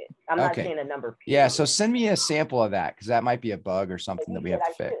 period. I'm not seeing a number, period. Yeah. So send me a sample of that, because that might be a bug or something that we have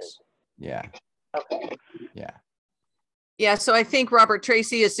to fix. Yeah. Okay. Yeah. Yeah. So I think Robert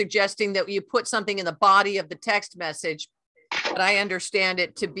Tracy is suggesting that you put something in the body of the text message, but I understand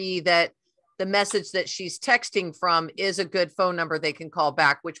it to be that the message that she's texting from is a good phone number they can call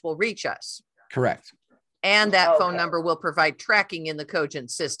back, which will reach us. Correct. And that phone number will provide tracking in the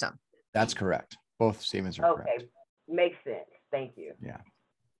Cogent system. That's correct. Both statements are correct. Makes sense. Thank you. Yeah.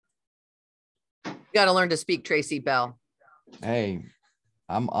 You got to learn to speak Tracy Bell. Hey,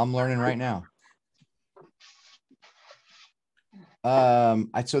 I'm learning right now.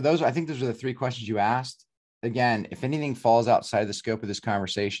 I think those are the 3 questions you asked. Again, if anything falls outside the scope of this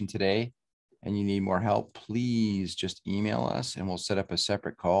conversation today and you need more help, please just email us and we'll set up a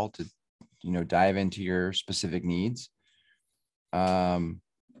separate call to, dive into your specific needs. But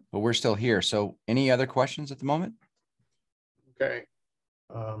we're still here. So any other questions at the moment? Okay.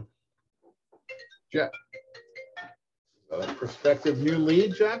 Prospective new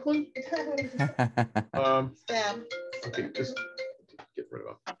lead, Jacqueline? Okay, just get rid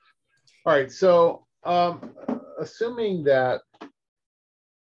of them. All right, so assuming that,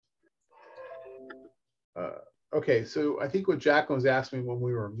 okay, so I think what Jacqueline was asking me when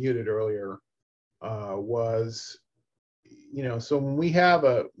we were muted earlier was, so when we have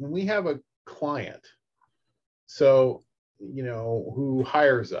a client, so, who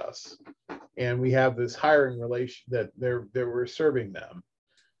hires us, and we have this hiring relation that we're serving them,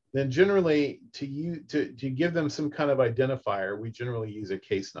 then generally to give them some kind of identifier, we generally use a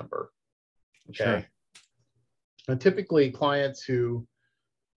case number. Okay. Sure. And typically clients who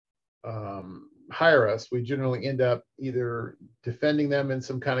hire us, we generally end up either defending them in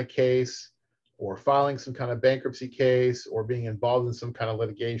some kind of case, or filing some kind of bankruptcy case, or being involved in some kind of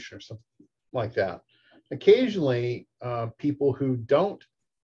litigation or something like that. Occasionally, people who don't,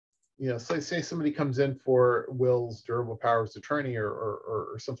 say somebody comes in for Will's durable powers attorney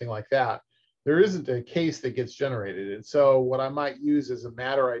or something like that, there isn't a case that gets generated. And so what I might use as a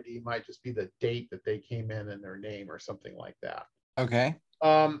matter ID might just be the date that they came in and their name or something like that. Okay.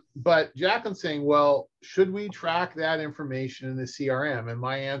 But Jacqueline's saying, well, should we track that information in the CRM? And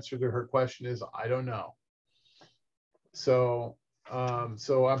my answer to her question is, I don't know. So I'm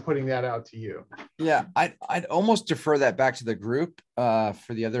putting that out to you. Yeah, I'd almost defer that back to the group for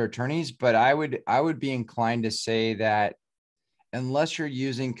the other attorneys, but I would be inclined to say that unless you're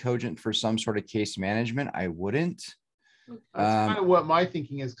using Cogent for some sort of case management, I wouldn't. That's kind of what my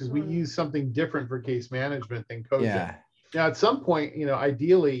thinking is, because we use something different for case management than Cogent. Yeah. Now, at some point,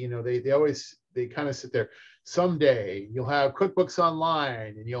 ideally, they kind of sit there. Someday you'll have QuickBooks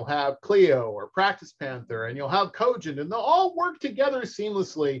Online, and you'll have Clio or Practice Panther, and you'll have Cogent, and they'll all work together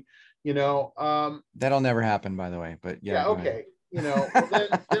seamlessly. That'll never happen, by the way. But yeah. Okay.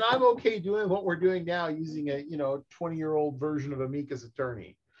 Then I'm okay doing what we're doing now, using a 20-year-old version of Amica's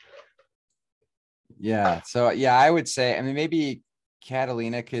Attorney. Yeah. So yeah, I would say, I mean, maybe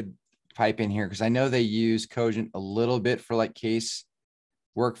Catalina could pipe in here, because I know they use Cogent a little bit for like case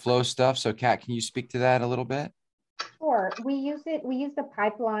workflow stuff. So Kat, can you speak to that a little bit? Sure. We use the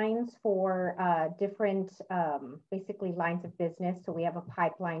pipelines for different basically lines of business. So we have a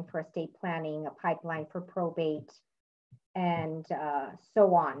pipeline for estate planning, a pipeline for probate, and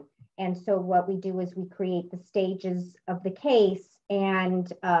so on. And so what we do is we create the stages of the case,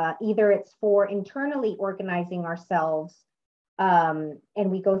 and either it's for internally organizing ourselves, and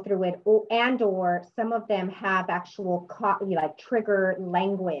we go through it, or some of them have actual like trigger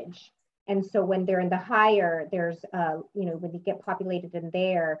language. And so when they're in the hire, there's when you get populated in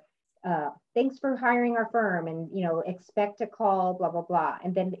there, thanks for hiring our firm, and expect a call, blah blah blah.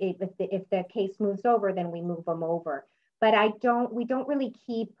 And then if the case moves over, then we move them over. But we don't really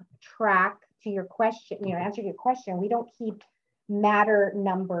keep track, to your question, answer your question. We don't keep matter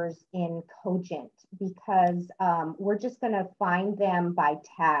numbers in Cogent, because we're just going to find them by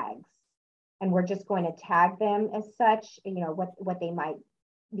tags, and we're just going to tag them as such, what they might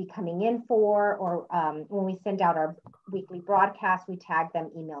be coming in for, or when we send out our weekly broadcast, we tag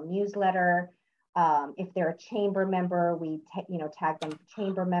them email newsletter. If they're a chamber member, we tag them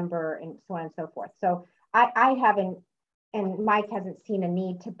chamber member, and so on and so forth. So I haven't, and Mike hasn't seen a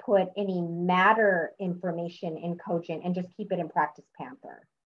need to put any matter information in Cogent, and just keep it in Practice Panther.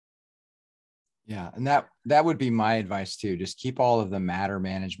 Yeah. And that would be my advice too. Just keep all of the matter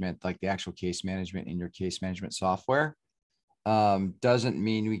management, like the actual case management, in your case management software. Doesn't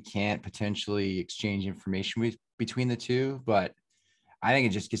mean we can't potentially exchange information between the two, but I think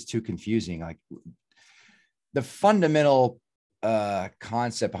it just gets too confusing. Like the fundamental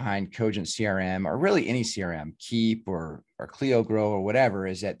concept behind Cogent CRM, or really any CRM, Keep or Clio Grow or whatever,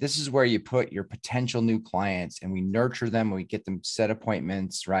 is that this is where you put your potential new clients, and we nurture them, and we get them set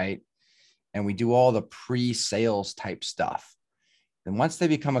appointments, right? And we do all the pre-sales type stuff. Then once they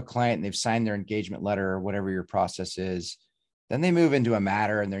become a client and they've signed their engagement letter or whatever your process is, then they move into a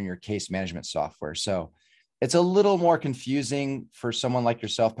matter, and they're in your case management software. So it's a little more confusing for someone like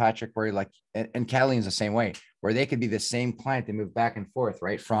yourself, Patrick, where you're like, and Catalina's the same way, where they could be the same client. They move back and forth,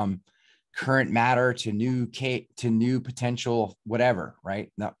 right? From current matter to new potential, whatever,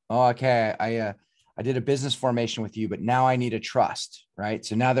 right? Now, okay, I did a business formation with you, but now I need a trust, right?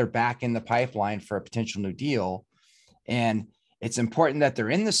 So now they're back in the pipeline for a potential new deal. And it's important that they're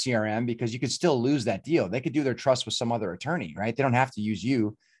in the CRM, because you could still lose that deal. They could do their trust with some other attorney, right? They don't have to use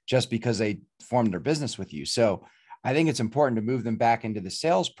you just because they formed their business with you. So I think it's important to move them back into the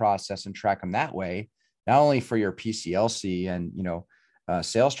sales process and track them that way, not only for your PCLC and,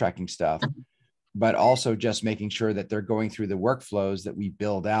 sales tracking stuff, but also just making sure that they're going through the workflows that we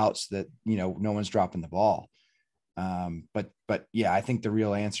build out, so that, no one's dropping the ball. But yeah, I think the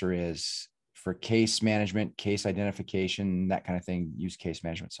real answer is, for case management, case identification, that kind of thing, use case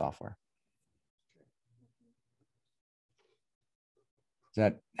management software. Does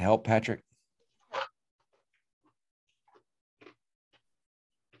that help, Patrick?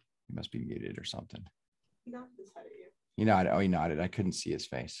 He must be muted or something. No, his head at you. He nodded. Oh, he nodded. I couldn't see his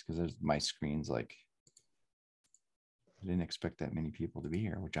face because my screen's like. I didn't expect that many people to be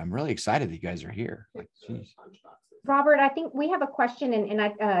here, which I'm really excited that you guys are here. Like, geez. Robert, I think we have a question,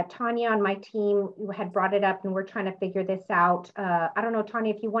 and Tanya on my team had brought it up, and we're trying to figure this out. I don't know,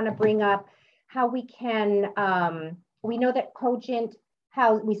 Tanya, if you want to bring up how we can, we know that Cogent,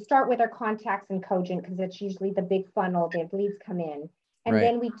 how we start with our contacts in Cogent, because it's usually the big funnel, the leads come in. And Right.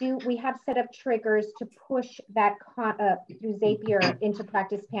 then we have set up triggers to push that through Zapier into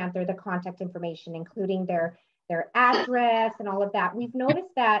Practice Panther, the contact information, including their address and all of that. We've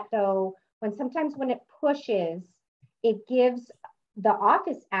noticed that though, sometimes when it pushes, it gives the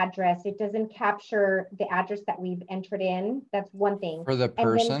office address. It doesn't capture the address that we've entered in. That's one thing. For the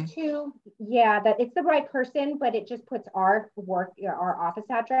person? And then two, yeah, that it's the right person, but it just puts our office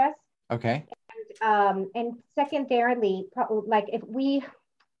address. Okay. And secondarily, like if we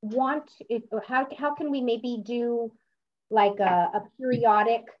want, how can we maybe do like a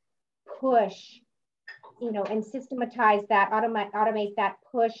periodic push, and systematize that, automate that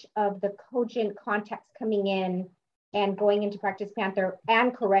push of the Cogent contacts coming in and going into Practice Panther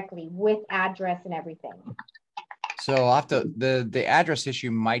and correctly with address and everything. So I'll have to, the address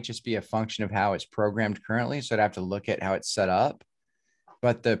issue might just be a function of how it's programmed currently. So I'd have to look at how it's set up.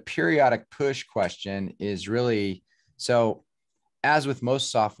 But the periodic push question is really, so as with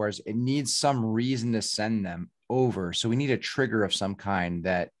most softwares, it needs some reason to send them over. So we need a trigger of some kind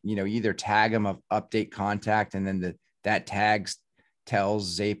that, either tag them of update contact, and then that tags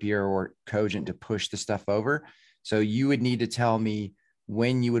tells Zapier or Cogent to push the stuff over. So you would need to tell me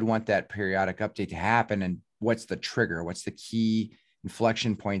when you would want that periodic update to happen, and what's the trigger, what's the key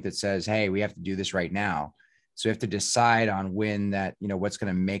inflection point that says, hey, we have to do this right now. So we have to decide on when that, what's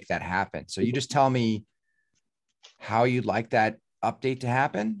going to make that happen. So you just tell me how you'd like that update to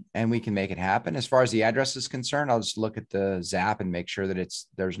happen, and we can make it happen. As far as the address is concerned, I'll just look at the Zap and make sure that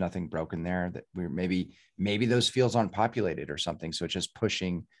there's nothing broken there, that we're maybe those fields aren't populated or something. So it's just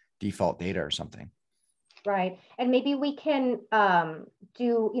pushing default data or something. Right. And maybe we can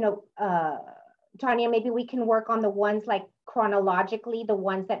do, Tanya, maybe we can work on the ones like chronologically, the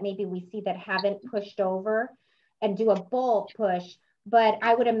ones that maybe we see that haven't pushed over, and do a bulk push. But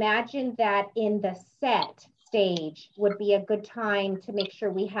I would imagine that in the set stage would be a good time to make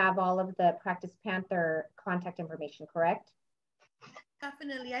sure we have all of the Practice Panther contact information, correct?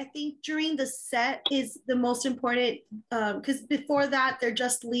 Definitely. I think during the set is the most important, because before that, they're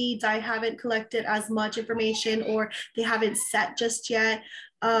just leads. I haven't collected as much information, or they haven't set just yet.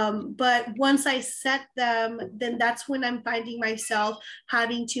 But once I set them, then that's when I'm finding myself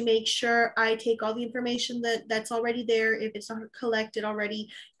having to make sure I take all the information that's already there, if it's not collected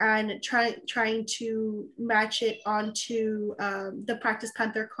already, and trying to match it onto the Practice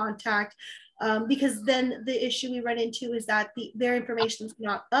Panther contact. Because then the issue we run into is that their information is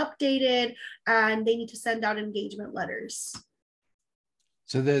not updated, and they need to send out engagement letters.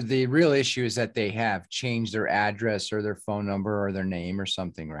 So the real issue is that they have changed their address or their phone number or their name or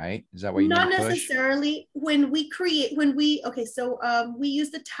something, right? Is that what you Not need to push? necessarily. We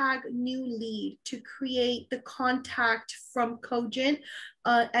use the tag new lead to create the contact from Cogent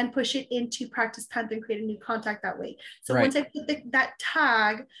and push it into Practice Panther and create a new contact that way. So right. Once I put that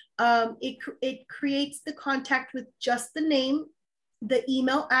tag, it creates the contact with just the name, the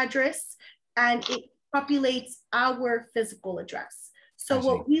email address, and it populates our physical address. So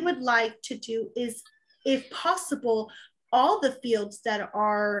what we would like to do is, if possible, all the fields that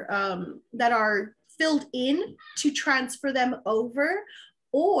are filled in, to transfer them over,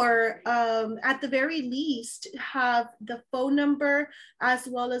 or at the very least have the phone number as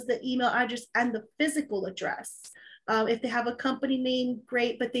well as the email address and the physical address. If they have a company name,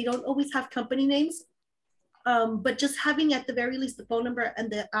 great, but they don't always have company names. But just having at the very least the phone number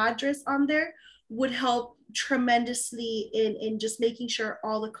and the address on there would help tremendously in just making sure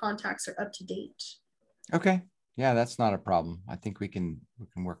all the contacts are up to date. Okay. Yeah, that's not a problem. I think we can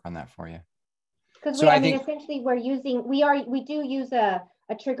work on that for you. Because so essentially we do use a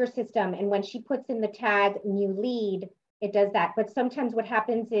trigger system, and when she puts in the tag new lead, it does that. But sometimes what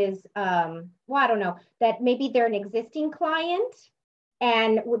happens is, I don't know, that maybe they're an existing client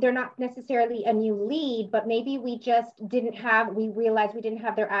and they're not necessarily a new lead, but maybe we realized we didn't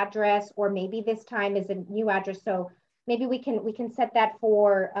have their address, or maybe this time is a new address. So maybe we can set that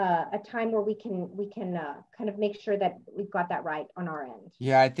for a time where we can kind of make sure that we've got that right on our end.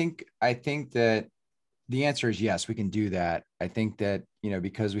 Yeah, I think that the answer is yes, we can do that. I think that,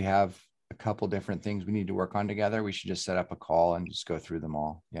 because we have a couple different things we need to work on together, we should just set up a call and just go through them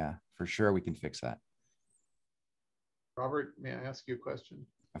all. Yeah, for sure. We can fix that. Robert, may I ask you a question?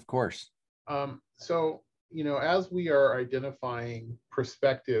 Of course. So, as we are identifying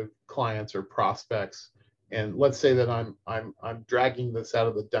prospective clients or prospects and let's say that I'm dragging this out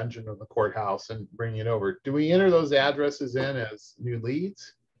of the dungeon of the courthouse and bringing it over. Do we enter those addresses in as new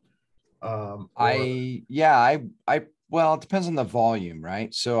leads? Well, it depends on the volume,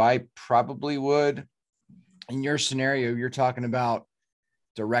 right? So I probably would, in your scenario, you're talking about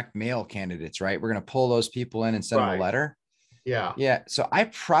direct mail candidates, right? We're going to pull those people in and send them a letter. Yeah. Yeah. So I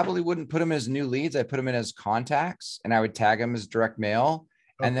probably wouldn't put them as new leads. I put them in as contacts, and I would tag them as direct mail.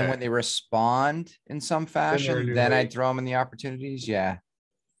 Okay. And then when they respond in some fashion, then I'd throw them in the opportunities. Yeah.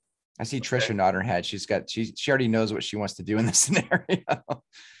 I see Trisha nod her head. She already knows what she wants to do in this scenario.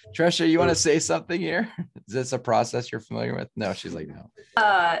 Trisha, you want to say something here? Is this a process you're familiar with? No, she's like, no.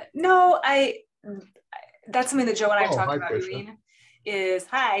 No, that's something that Joe and I have talked about doing is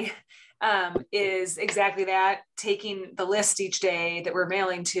exactly that, taking the list each day that we're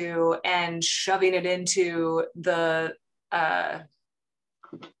mailing to and shoving it into the CRM.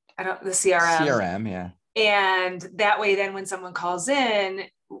 CRM, yeah. And that way, then when someone calls in,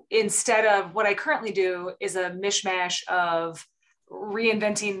 instead of what I currently do is a mishmash of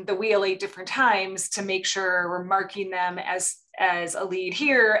reinventing the wheel 8 different times to make sure we're marking them as a lead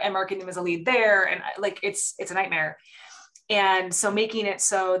here and marking them as a lead there. And like, it's a nightmare. And so making it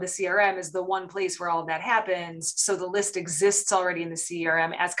so the CRM is the one place where all of that happens. So the list exists already in the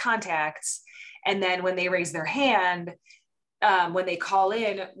CRM as contacts. And then when they raise their hand, when they call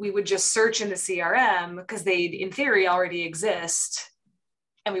in, we would just search in the CRM because they, in theory, already exist.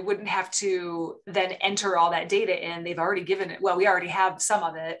 And we wouldn't have to then enter all that data in. They've already given it. Well, we already have some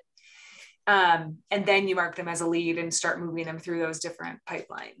of it. And then you mark them as a lead and start moving them through those different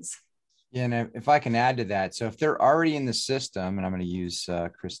pipelines. Yeah, and if I can add to that, so if they're already in the system, and I'm going to use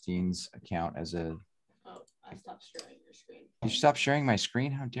Christine's account as a. Oh, I stopped sharing your screen. You stopped sharing my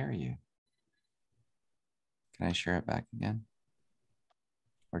screen? How dare you? Can I share it back again?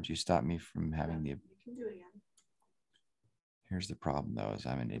 Or do you stop me from having the? You can do it again. Here's the problem, though, is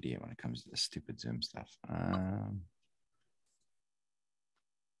I'm an idiot when it comes to this stupid Zoom stuff.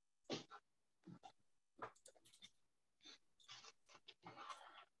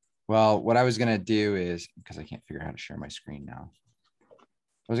 Well, what I was going to do is, because I can't figure out how to share my screen now. What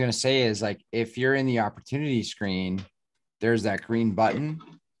I was going to say is, like, if you're in the opportunity screen, there's that green button.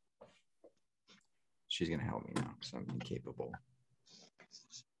 She's going to help me now because I'm incapable.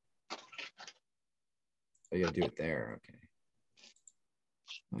 Oh, you got to do it there. Okay.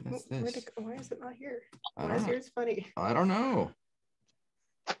 Oh, that's this. Why is it not here? Why is yours funny? I don't know.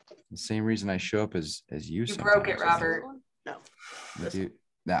 The same reason I show up as you. You broke it, Robert. No. Do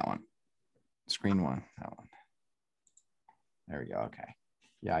that one. Screen one. That one. There we go. Okay.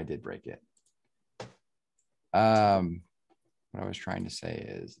 Yeah, I did break it. What I was trying to say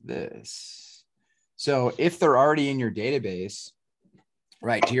is this. So if they're already in your database,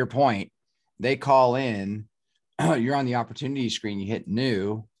 right, to your point, they call in, you're on the opportunity screen, you hit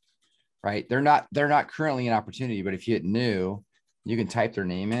new, right? They're not currently in opportunity, but if you hit new, you can type their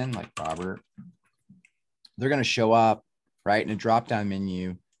name in, like Robert. They're going to show up, right, in a drop-down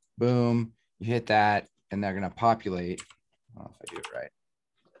menu. Boom, you hit that, and they're going to populate. I don't know if I do it right.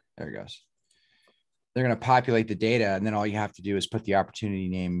 There it goes. They're going to populate the data, and then all you have to do is put the opportunity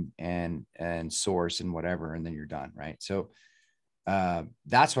name and source and whatever, and then you're done, right? So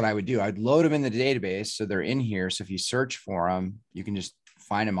that's what I would do. I'd load them in the database so they're in here. So if you search for them, you can just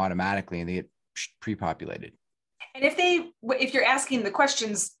find them automatically, and they get pre-populated. And if you're asking the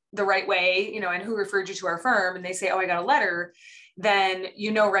questions the right way, and who referred you to our firm, and they say, oh, I got a letter, then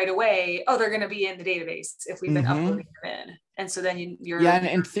right away, oh, they're going to be in the database if we've been uploading them in. And so then you're. Yeah, and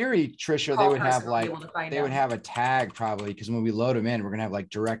in theory, Trisha, they would have a tag probably, because when we load them in, we're going to have like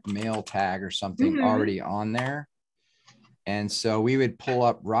direct mail tag or something already on there. And so we would pull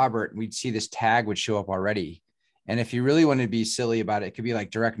up Robert, and we'd see this tag would show up already. And if you really wanted to be silly about it, it could be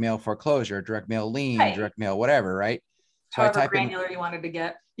like direct mail foreclosure, direct mail lien, direct mail, whatever, right? So however granular you wanted to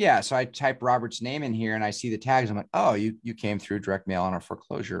get. Yeah. So I type Robert's name in here and I see the tags. I'm like, oh, you came through direct mail on a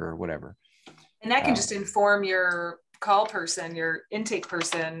foreclosure or whatever. And that can just inform your call person, your intake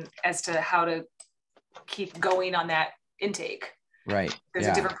person, as to how to keep going on that intake. Right. There's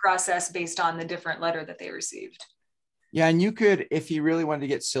a different process based on the different letter that they received. Yeah. And you could, if you really wanted to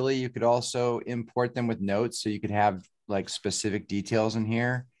get silly, you could also import them with notes. So you could have like specific details in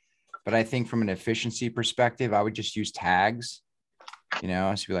here. But I think from an efficiency perspective, I would just use tags, so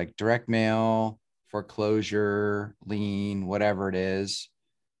be like direct mail, foreclosure, lien, whatever it is.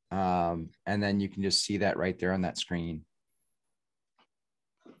 And then you can just see that right there on that screen.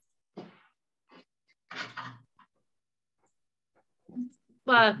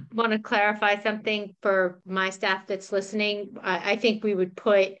 Want to clarify something for my staff that's listening. I think we would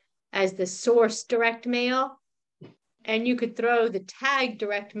put as the source direct mail. And you could throw the tag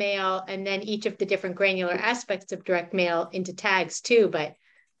direct mail and then each of the different granular aspects of direct mail into tags too. But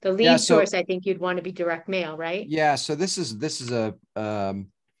the lead source, I think you'd want to be direct mail, right? Yeah. So this is a,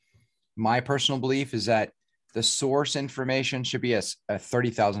 my personal belief is that the source information should be a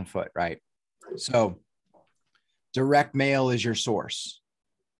 30,000 foot, right? So direct mail is your source.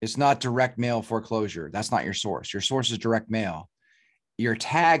 It's not direct mail foreclosure. That's not your source. Your source is direct mail. Your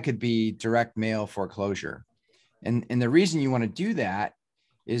tag could be direct mail foreclosure. And the reason you want to do that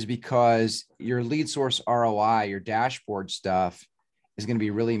is because your lead source ROI, your dashboard stuff is going to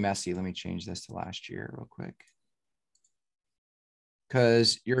be really messy. Let me change this to last year real quick.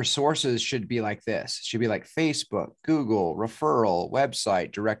 Because your sources should be like this. It should be like Facebook, Google, referral,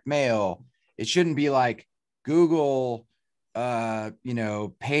 website, direct mail. It shouldn't be like Google,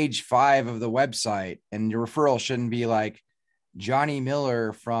 page 5 of the website, and your referral shouldn't be like Johnny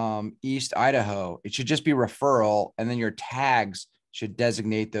Miller from East Idaho. It should just be referral, and then your tags should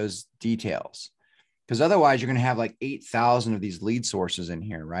designate those details. Because otherwise you're going to have like 8,000 of these lead sources in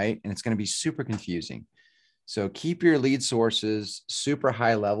here, right? And it's going to be super confusing. So keep your lead sources super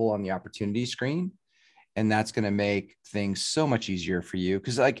high level on the opportunity screen. And that's going to make things so much easier for you.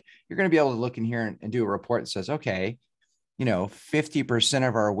 Because like you're going to be able to look in here and do a report that says, okay, 50%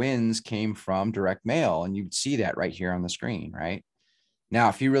 of our wins came from direct mail. And you'd see that right here on the screen, right? Now,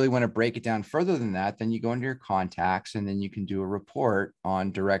 if you really want to break it down further than that, then you go into your contacts and then you can do a report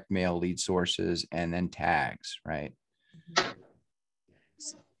on direct mail lead sources and then tags, right?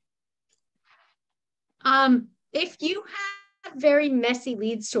 If you have very messy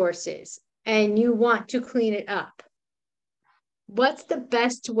lead sources and you want to clean it up, what's the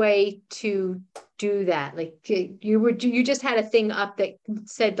best way to do that? Like you just had a thing up that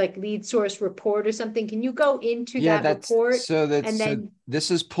said like lead source report or something. Can you go into that report? So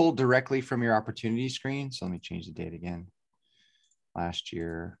this is pulled directly from your opportunity screen. So let me change the date again. Last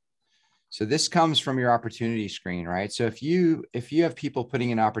year. So this comes from your opportunity screen, right? So if you have people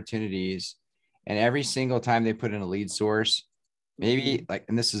putting in opportunities and every single time they put in a lead source, maybe like,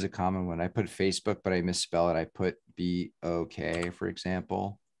 and this is a common one, I put Facebook, but I misspell it. I put BOK, for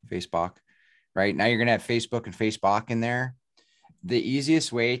example, Facebook, right? Now you're going to have Facebook and Facebook in there. The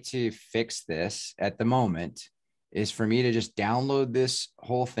easiest way to fix this at the moment is for me to just download this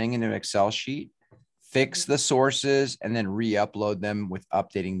whole thing into an Excel sheet, fix the sources, and then re-upload them with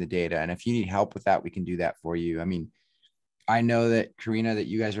updating the data. And if you need help with that, we can do that for you. I mean, I know that, Karina, that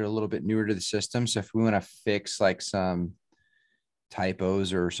you guys are a little bit newer to the system. So if we want to fix like some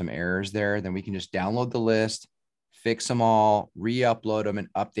typos or some errors there, then we can just download the list, fix them all, re-upload them,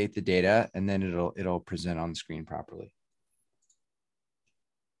 and update the data, and then it'll present on the screen properly.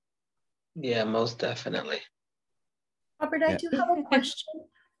 Yeah, most definitely. Robert, I do have a question.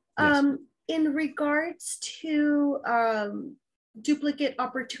 Yes. In regards to duplicate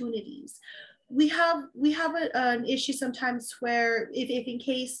opportunities, we have an issue sometimes where if in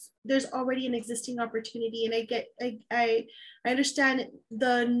case there's already an existing opportunity, and I understand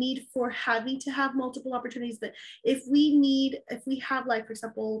the need for having to have multiple opportunities, but if we have, like, for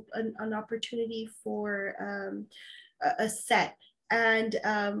example, an opportunity for a set, and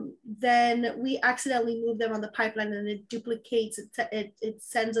then we accidentally move them on the pipeline and it duplicates, it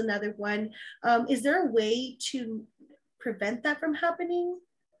sends another one. Is there a way to prevent that from happening?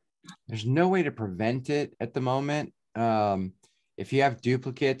 There's no way to prevent it at the moment. If you have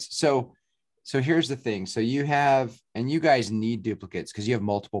duplicates, so here's the thing. So you have, and you guys need duplicates because you have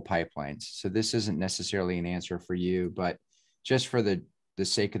multiple pipelines. So this isn't necessarily an answer for you, but just for the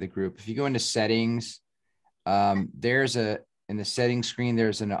sake of the group, if you go into settings, in the settings screen,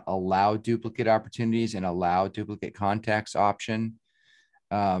 there's an allow duplicate opportunities and allow duplicate contacts option.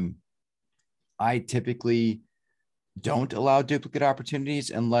 I typically don't allow duplicate opportunities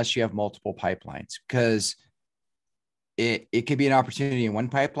unless you have multiple pipelines, because it could be an opportunity in one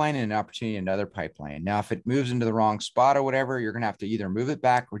pipeline and an opportunity in another pipeline. Now, if it moves into the wrong spot or whatever, you're going to have to either move it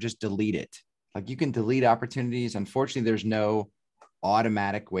back or just delete it. Like, you can delete opportunities. Unfortunately, there's no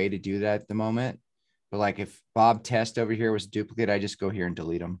automatic way to do that at the moment. But like if Bob Test over here was a duplicate, I just go here and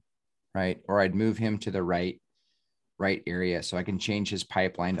delete him, right? Or I'd move him to the right area so I can change his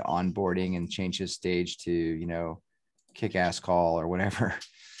pipeline to onboarding and change his stage to, kick-ass call or whatever.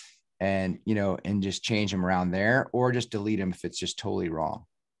 And, and just change him around there, or just delete him if it's just totally wrong.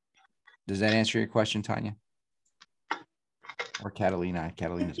 Does that answer your question, Tanya? Or Catalina?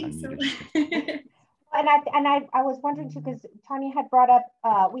 Catalina's unmuted. And I was wondering too, because Tanya had brought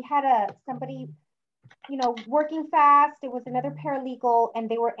up, we had somebody, working fast. It was another paralegal, and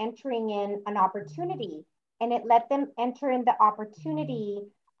they were entering in an opportunity, and it let them enter in the opportunity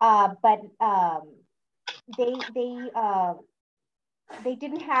but they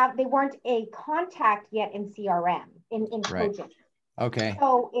weren't a contact yet in CRM in Right. Cogent. Okay.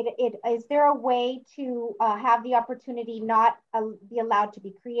 So is there a way to have the opportunity not be allowed to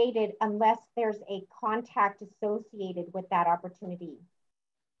be created unless there's a contact associated with that opportunity?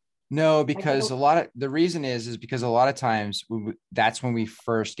 No, because the reason is because a lot of times that's when we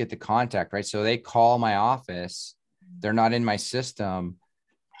first get the contact, right? So they call my office, they're not in my system.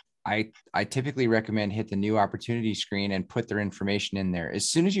 I typically recommend hit the new opportunity screen and put their information in there. As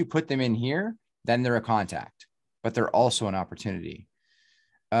soon as you put them in here, then they're a contact, but they're also an opportunity.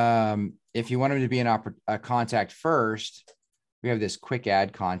 If you want them to be a contact first, we have this quick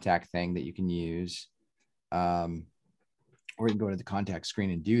add contact thing that you can use. Or you can go to the contact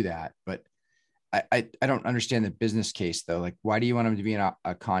screen and do that. But I don't understand the business case though. Like, why do you want them to be a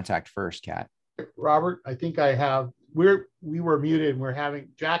contact first, Kat? Robert, I think we were muted and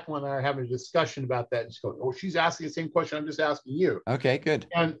Jacqueline and I are having a discussion about that. And she goes, oh, she's asking the same question. I'm just asking you. Okay, good.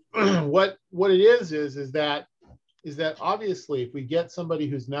 And what it is that obviously if we get somebody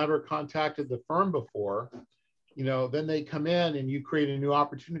who's never contacted the firm before, then they come in and you create a new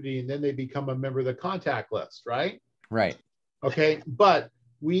opportunity and then they become a member of the contact list, right? Right. Okay. But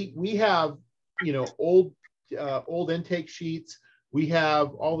we have, old intake sheets. We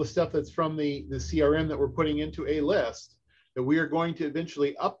have all the stuff that's from the CRM that we're putting into a list that we are going to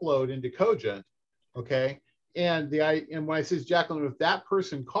eventually upload into Cogent. Okay. And when I says, Jacqueline, if that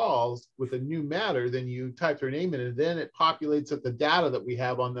person calls with a new matter, then you type their name in and then it populates at the data that we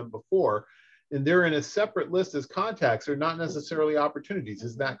have on them before. And they're in a separate list as contacts. They're not necessarily opportunities.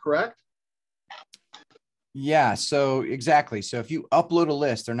 Is that correct? Yeah, so exactly. So if you upload a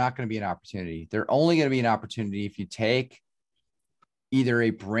list, they're not going to be an opportunity. They're only going to be an opportunity if you take either a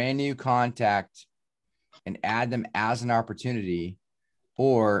brand new contact and add them as an opportunity,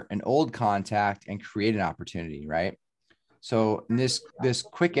 or an old contact and create an opportunity, right? So in this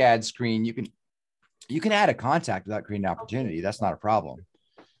quick add screen, you can add a contact without creating an opportunity. That's not a problem.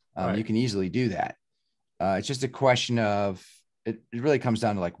 Right. You can easily do that. It's just a question of it really comes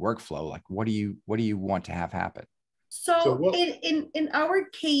down to like workflow. Like, what do you want to have happen? So in our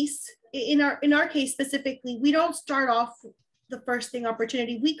case, in our case specifically, we don't start off the first thing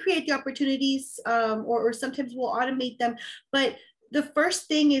opportunity. We create the opportunities, or sometimes we'll automate them, but the first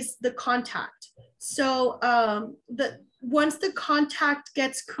thing is the contact. So once the contact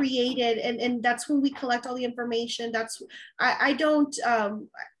gets created, and that's when we collect all the information.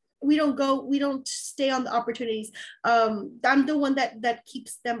 We don't stay on the opportunities. I'm the one that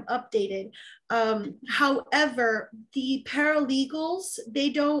keeps them updated. However, the paralegals, they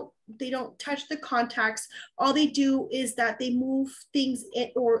don't touch the contacts. All they do is that they move things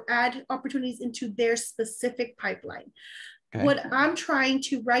or add opportunities into their specific pipeline. Okay. What I'm trying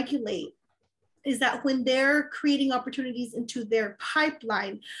to regulate is that when they're creating opportunities into their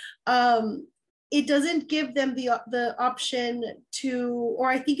pipeline, it doesn't give them the option to, or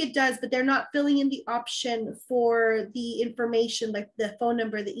I think it does, but they're not filling in the option for the information, like the phone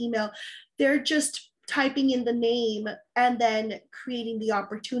number, the email. They're just typing in the name and then creating the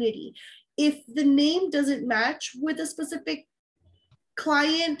opportunity. If the name doesn't match with a specific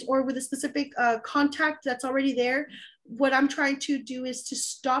client or with a specific contact that's already there, what I'm trying to do is to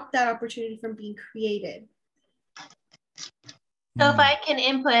stop that opportunity from being created. So if I can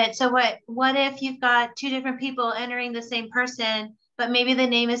input, so what if you've got two different people entering the same person, but maybe the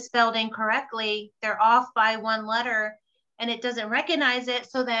name is spelled incorrectly, they're off by one letter and it doesn't recognize it.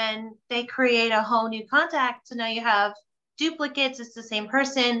 So then they create a whole new contact. So now you have duplicates, it's the same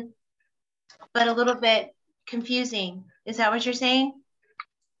person, but a little bit confusing. Is that what you're saying?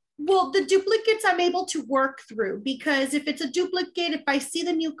 Well, the duplicates I'm able to work through, because if it's a duplicate, if I see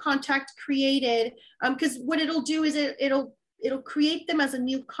the new contact created, because what it'll do is it'll create them as a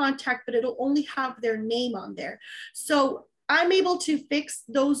new contact, but it'll only have their name on there. So I'm able to fix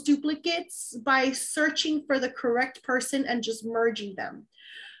those duplicates by searching for the correct person and just merging them.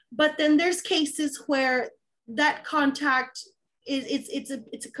 But then there's cases where that contact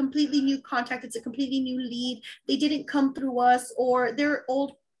it's a completely new contact, it's a completely new lead. They didn't come through us, or they're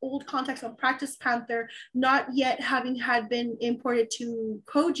old contacts on Practice Panther, not yet having been imported to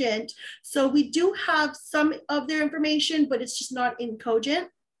Cogent. So we do have some of their information, but it's just not in Cogent.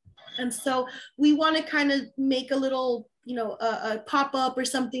 And so we want to kind of make a little, a pop-up or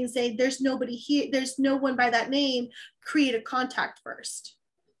something, say there's nobody here, there's no one by that name, create a contact first.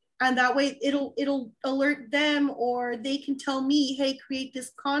 And that way it'll alert them, or they can tell me, hey, create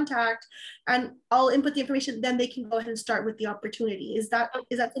this contact, and I'll input the information. Then they can go ahead and start with the opportunity. Is that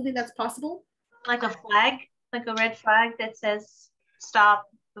something that's possible? Like a flag, like a red flag that says stop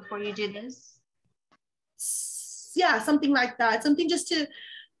before you do this? Yeah, something like that. Something just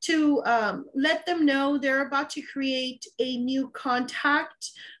to let them know they're about to create a new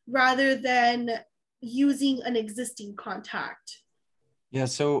contact rather than using an existing contact. Yeah,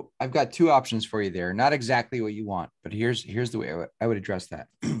 so I've got two options for you there. Not exactly what you want, but here's the way I would address that.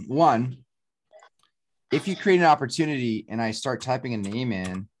 One, if you create an opportunity and I start typing a name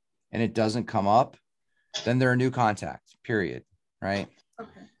in and it doesn't come up, then they're a new contact, period, right?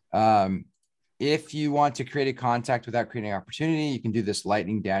 Okay. If you want to create a contact without creating an opportunity, you can do this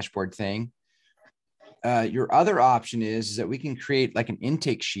lightning dashboard thing. Your other option is that we can create like an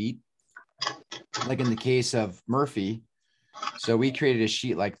intake sheet, like in the case of Murphy. So we created a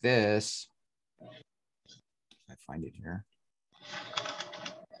sheet like this. I find it here.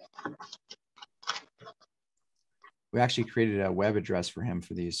 We actually created a web address for him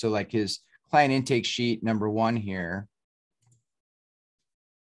for these. So like his client intake sheet number 1 here,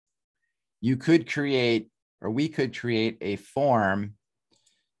 you could create, or we could create a form.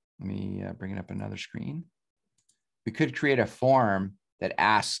 Let me bring it up another screen. We could create a form that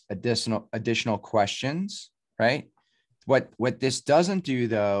asks additional questions, right? What this doesn't do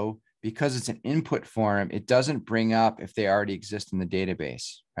though, because it's an input form, it doesn't bring up if they already exist in the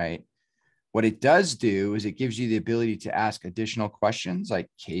database, right? What it does do is it gives you the ability to ask additional questions like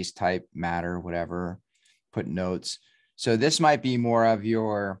case type, matter, whatever, put notes. So this might be more of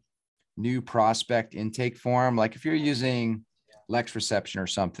your new prospect intake form. Like if you're using Lex Reception or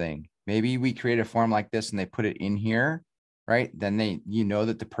something, maybe we create a form like this and they put it in here, right? Then you know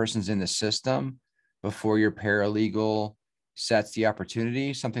that the person's in the system before your paralegal sets the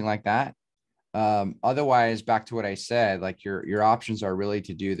opportunity, something like that. Otherwise, back to what I said, like your options are really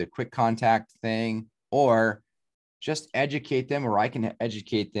to do the quick contact thing or just educate them, or I can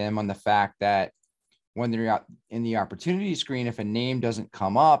educate them on the fact that when they're out in the opportunity screen, if a name doesn't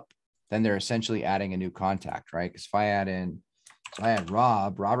come up, then they're essentially adding a new contact, right? Because if I add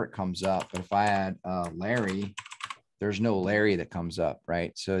Robert comes up, but if I add Larry, there's no Larry that comes up,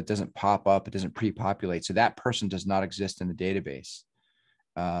 right? So it doesn't pop up, it doesn't pre-populate. So that person does not exist in the database.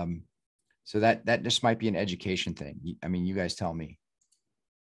 So that just might be an education thing. I mean, you guys tell me.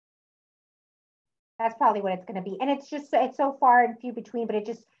 That's probably what it's going to be. And it's so far and few between, but it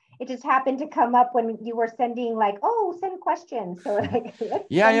just happened to come up when you were sending like, oh, send questions. So like,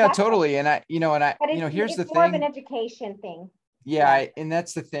 yeah, totally. And here's the thing. It's more of an education thing. Yeah. And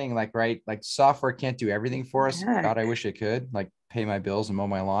that's the thing, like, right. Like software can't do everything for us. God, I wish it could, like pay my bills and mow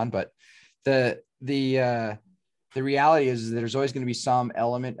my lawn. But the reality is there's always going to be some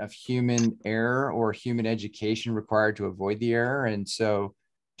element of human error or human education required to avoid the error. And so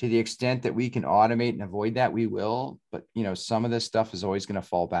to the extent that we can automate and avoid that, we will. But, some of this stuff is always going to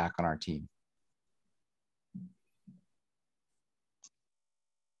fall back on our team.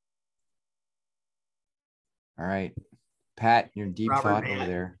 All right. Pat, you're in deep thought over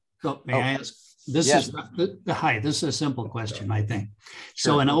there. So may I ask? This is hi. This is a simple question, I think.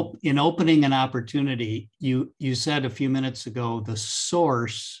 Sure. So in opening an opportunity, you said a few minutes ago the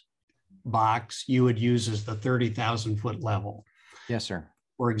source box you would use as the 30,000 foot level. Yes, sir.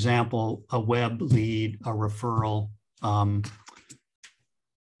 For example, a web lead, a referral.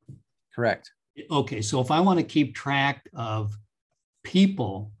 Correct. Okay, so if I want to keep track of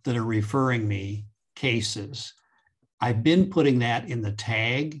people that are referring me cases, I've been putting that in the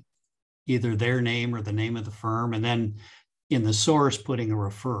tag, either their name or the name of the firm, and then in the source putting a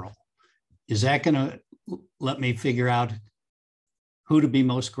referral. Is that going to let me figure out who to be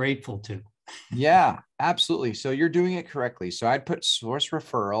most grateful to? Yeah, absolutely. So you're doing it correctly. So I'd put source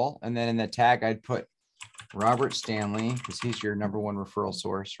referral, and then in the tag, I'd put Robert Stanley, because he's your number one referral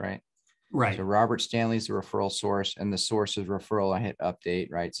source, right? Right. So Robert Stanley's the referral source, and the source is referral. I hit update,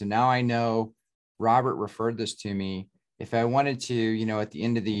 right? So now I know Robert referred this to me. If I wanted to, at the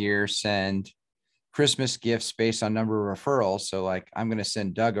end of the year, send Christmas gifts based on number of referrals. So like, I'm going to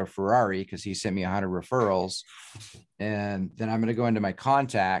send Doug a Ferrari because he sent me 100 referrals. And then I'm going to go into my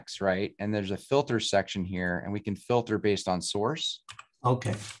contacts, right? And there's a filter section here, and we can filter based on source.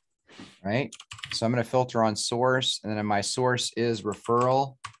 Okay. Right. So I'm going to filter on source, and then my source is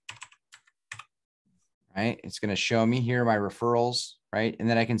referral. Right. It's going to show me here my referrals. Right. And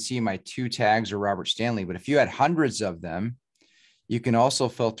then I can see my 2 tags are Robert Stanley. But if you had hundreds of them, you can also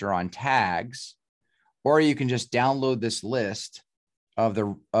filter on tags, or you can just download this list of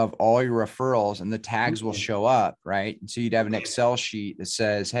all your referrals, and the tags will show up. Right. And so you'd have an Excel sheet that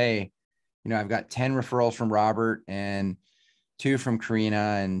says, hey, I've got 10 referrals from Robert and 2 from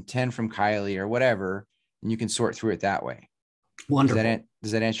Karina and 10 from Kylie or whatever. And you can sort through it that way. Wonderful.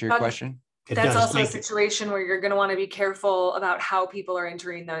 Does that answer your question? That's does. also a Thank you. situation where you're going to want to be careful about how people are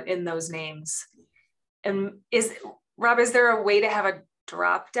entering in those names. And Rob, is there a way to have a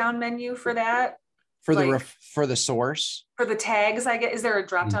drop down menu for that? For the for the source? For the tags, I guess. Is there a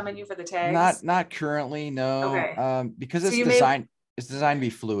drop down menu for the tags? Not currently, no. Okay. Because So it's designed to be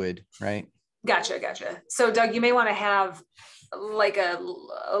fluid, right? Gotcha. So Doug, you may want to have like a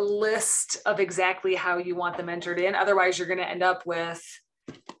list of exactly how you want them entered in. Otherwise, you're going to end up with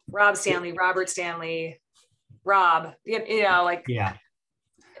Rob Stanley, Robert Stanley, Rob. You know, like yeah.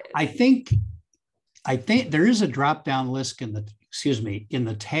 I think there is a drop down list in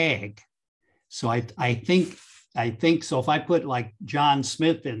the tag. So I think so. If I put like John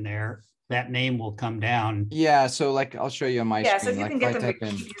Smith in there, that name will come down. Yeah. So like, I'll show you on my screen. So if you like can get them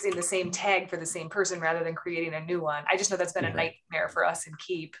to keep using the same tag for the same person rather than creating a new one. I just know that's been a nightmare for us in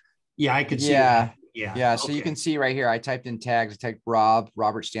Keep. Yeah, I could see that. Yeah. So you can see right here, I typed in tags, I typed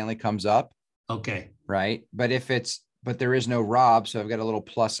Robert Stanley comes up. Okay. Right. But there is no Rob. So I've got a little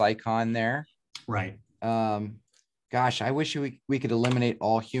plus icon there. Right. Gosh, I wish we could eliminate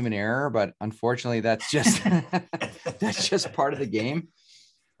all human error, but unfortunately that's just, that's just part of the game.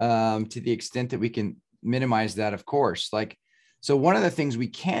 To the extent that we can minimize that, of course. Like, so one of the things we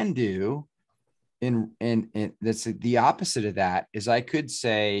can do in that's the opposite of that is I could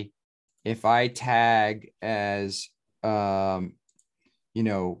say, if I tag as, referral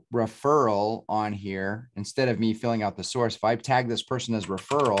on here, instead of me filling out the source, if I tag this person as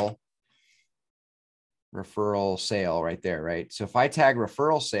referral sale right there, right? So if I tag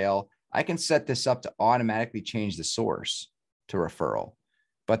referral sale, I can set this up to automatically change the source to referral.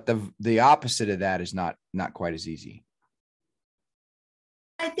 But the opposite of that is not quite as easy.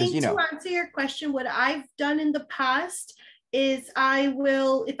 I think to answer your question, what I've done in the past is I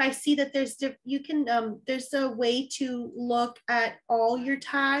will, if I see that there's a way to look at all your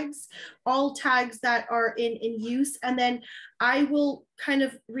tags, all tags that are in use, and then I will kind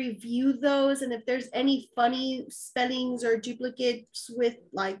of review those. And if there's any funny spellings or duplicates with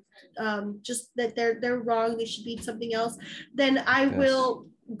like just that they're wrong, they should be something else, then I will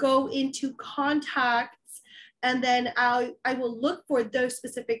go into contacts, and then I will look for those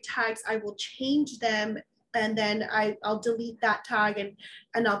specific tags. I will change them, and then I'll delete that tag and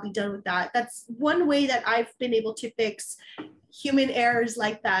I'll be done with that. That's one way that I've been able to fix human errors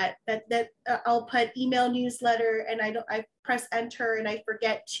like that I'll put email newsletter and I press enter and I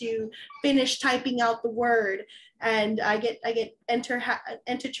forget to finish typing out the word, and I get enter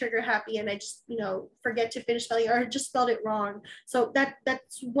trigger happy, and I just forget to finish spelling or just spelled it wrong. So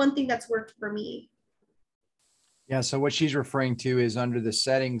that's one thing that's worked for me. Yeah, so what she's referring to is under the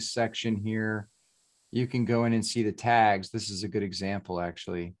settings section here, you can go in and see the tags. This is a good example,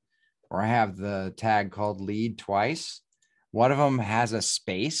 actually, where I have the tag called lead twice. One of them has a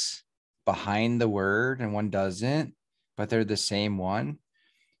space behind the word and one doesn't, but they're the same one.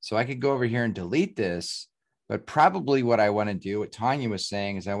 So I could go over here and delete this, but probably what I want to do, what Tanya was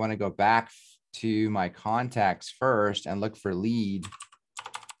saying, is I want to go back to my contacts first and look for lead,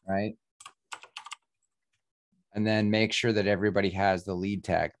 right? And then make sure that everybody has the lead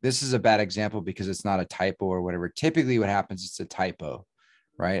tag. This is a bad example because it's not a typo or whatever. Typically what happens, it's a typo,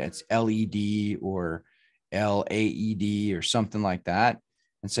 right? It's LED or LAED or something like that.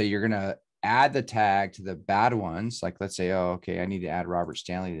 And so you're going to add the tag to the bad ones. Like, let's say, oh, okay, I need to add Robert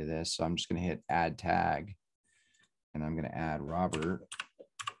Stanley to this. So I'm just going to hit add tag and I'm going to add Robert,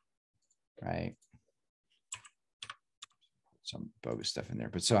 right? Some bogus stuff in there.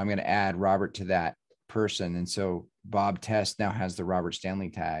 But so I'm going to add Robert to that person. And so Bob Test now has the Robert Stanley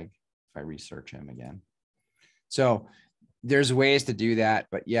tag if I research him again. So there's ways to do that,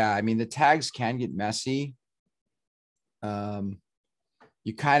 but yeah, I mean, the tags can get messy.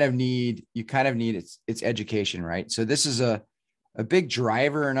 You kind of need it's education, right? So this is a big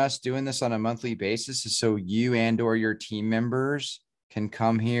driver in us doing this on a monthly basis is so you and or your team members can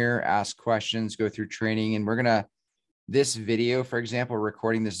come here, ask questions, go through training. And this video, for example,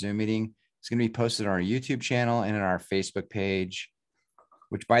 recording this Zoom meeting, it's going to be posted on our YouTube channel and on our Facebook page,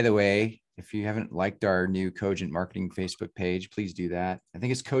 which, by the way, if you haven't liked our new Cogent Marketing Facebook page, please do that. I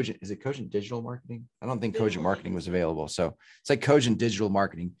think it's Cogent. Is it Cogent Digital Marketing? I don't think Cogent Marketing was available. So it's like Cogent Digital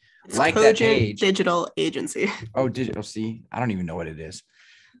Marketing. It's like Cogent that page. Digital Agency. Oh, digital. See, I don't even know what it is.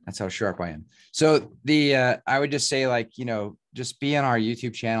 That's how sharp I am. So I would just say, like, just be on our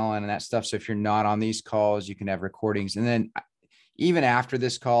YouTube channel and that stuff. So if you're not on these calls, you can have recordings. And then even after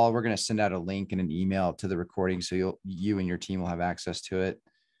this call, we're going to send out a link and an email to the recording. So you and your team will have access to it.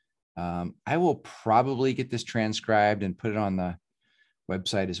 I will probably get this transcribed and put it on the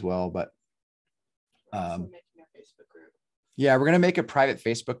website as well, but Yeah, we're gonna make a private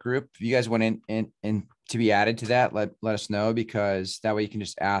Facebook group. If you guys want in to be added to that, let us know, because that way you can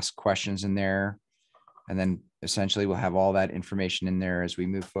just ask questions in there, and then essentially we'll have all that information in there as we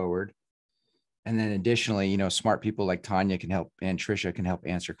move forward. And then additionally, you know, smart people like Tanya can help, and Trisha can help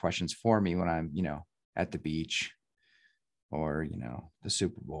answer questions for me when I'm, you know, at the beach or, you know, the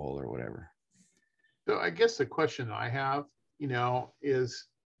Super Bowl or whatever. So I guess the question I have, you know, is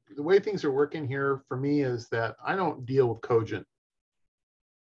the way things are working here for me is that I don't deal with Cogent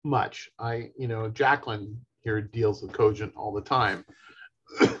much. You know, Jacqueline here deals with Cogent all the time.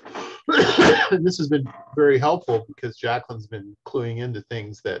 And this has been very helpful because Jacqueline's been cluing into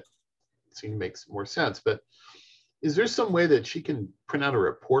things that seem to make more sense. But is there some way that she can print out a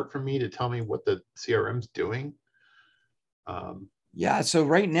report for me to tell me what the CRM's doing? Yeah. So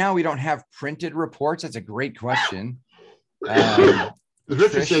right now we don't have printed reports. That's a great question.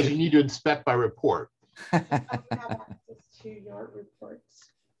 Richard says you need to inspect by report. Have access to your reports.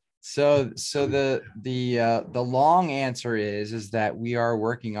 So the long answer is that we are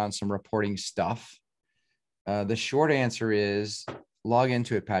working on some reporting stuff. The short answer is log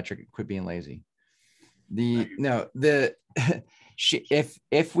into it, Patrick, and quit being lazy. If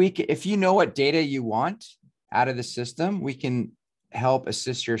you know what data you want out of the system, we can help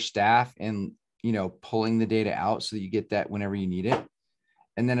assist your staff in, you know, pulling the data out so that you get that whenever you need it.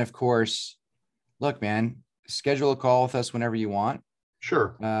 And then of course, look, man, schedule a call with us whenever you want.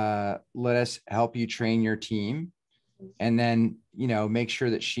 Sure. Let us help you train your team, and then, you know, make sure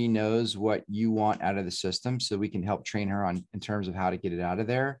that she knows what you want out of the system so we can help train her on in terms of how to get it out of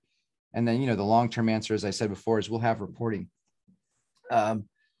there. And then, you know, the long-term answer, as I said before, is we'll have reporting.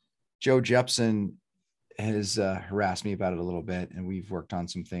 Joe Jepson has harassed me about it a little bit, and we've worked on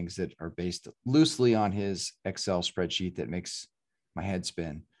some things that are based loosely on his Excel spreadsheet that makes my head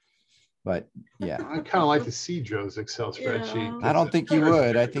spin. But yeah, I kind of like to see Joe's Excel spreadsheet. I don't think you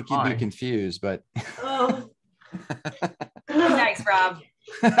would. I think you'd be confused, but Oh. Nice, Rob.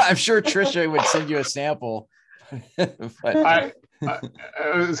 I'm sure Trisha would send you a sample. But I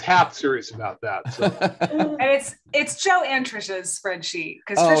was half serious about that. So. And it's Joe and Trisha's spreadsheet,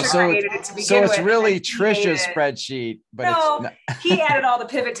 because Trisha created it to begin with. So it's really Trisha's spreadsheet, but no, it's he added all the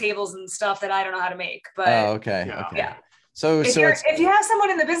pivot tables and stuff that I don't know how to make. But okay. Yeah. So if you have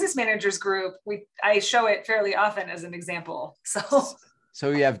someone in the business managers group, I show it fairly often as an example.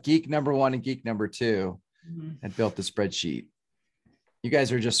 So we have geek number 1 and geek number 2 that built the spreadsheet. You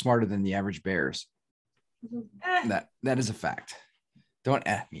guys are just smarter than the average bears. That is a fact. Don't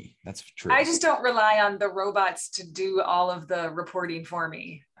at me. That's true. I just don't rely on the robots to do all of the reporting for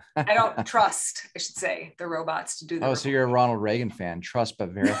me. I don't trust, I should say, the robots to do the so you're a Ronald Reagan fan. Trust but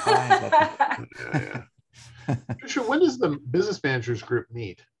verify. Yeah. Trisha, when does the business managers group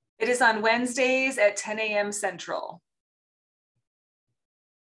meet? It is on Wednesdays at 10 a.m. Central.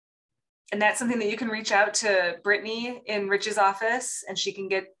 And that's something that you can reach out to Brittany in Rich's office, and she can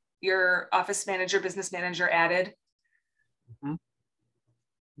get your office manager, business manager added.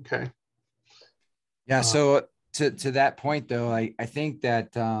 Okay. Yeah. So to that point, though, I think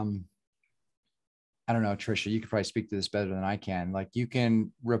that I don't know, Trisha, you could probably speak to this better than I can. Like, you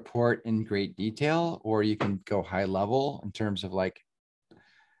can report in great detail, or you can go high level in terms of like,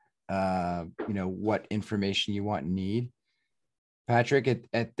 you know, what information you want and need. Patrick,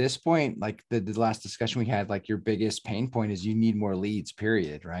 at this point, like the last discussion we had, like your biggest pain point is you need more leads,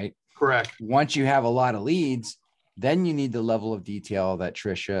 period, right? Correct. Once you have a lot of leads, then you need the level of detail that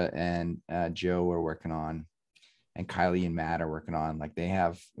Trisha and Joe are working on, and Kylie and Matt are working on. Like, they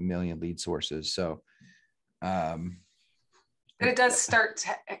have a million lead sources. So, but it does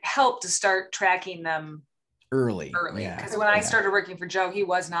help to start tracking them early. Because when I started working for Joe, he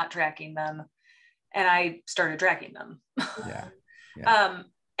was not tracking them, and I started tracking them.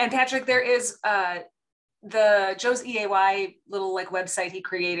 And Patrick, there is the Joe's EAY little like website he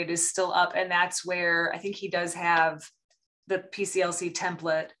created is still up, and that's where I think he does have the PCLC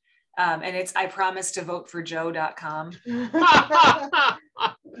template, and it's ipromisetovoteforjoe.com.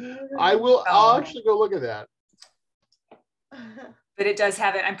 I'll actually go look at that. But it does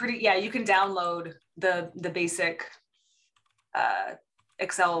have it. You can download the basic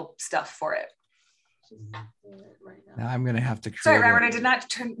Excel stuff for it. Now I'm going to have to create. Sorry, Robert, I did not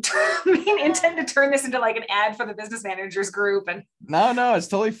intend to turn this into like an ad for the business managers group. And no, it's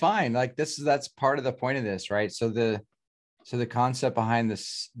totally fine. Like, that's part of the point of this, right? So the concept behind the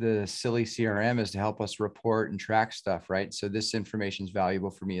silly CRM is to help us report and track stuff, right? So this information is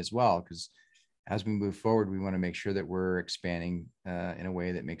valuable for me as well, because as we move forward, we want to make sure that we're expanding in a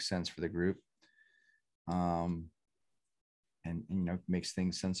way that makes sense for the group, and you know, makes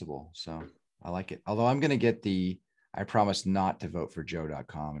things sensible. So I like it. Although I'm going to get the I promise not to vote for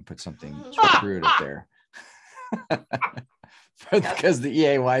Joe.com and put something crude up there. Because the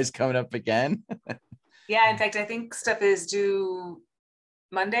EAY is coming up again. Yeah, in fact, I think stuff is due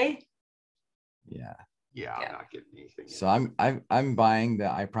Monday. Yeah. Yeah, I'm not getting anything. So I'm buying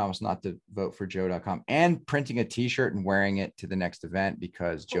the I promise not to vote for Joe.com and printing a t-shirt and wearing it to the next event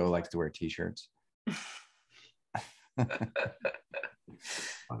because Joe likes to wear t-shirts.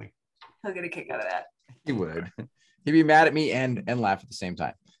 Funny. He'll get a kick out of that. He would. He'd be mad at me and laugh at the same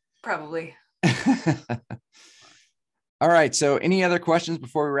time. Probably. All right. So any other questions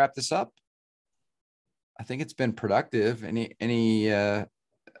before we wrap this up? I think it's been productive. Any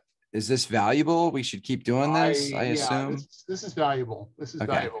is this valuable? We should keep doing this, I assume. This is valuable. This is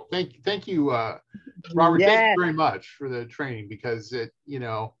Okay. valuable. Thank you, Robert. Yes. Thank you very much for the training, because it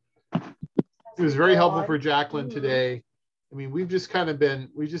was very helpful for Jacqueline today. I mean, we've just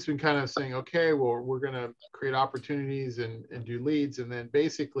been kind of saying, okay, well, we're going to create opportunities and do leads. And then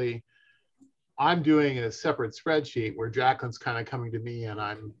basically I'm doing a separate spreadsheet where Jacqueline's kind of coming to me and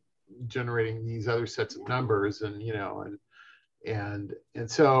I'm generating these other sets of numbers, and, and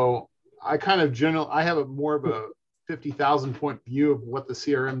so I kind of I have more of a 50,000 point view of what the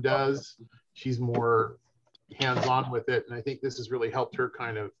CRM does. She's more hands-on with it, and I think this has really helped her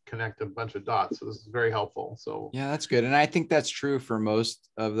kind of connect a bunch of dots. So this is very helpful. So yeah, that's good. And I think that's true for most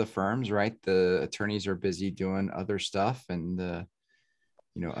of the firms, right? The attorneys are busy doing other stuff, and the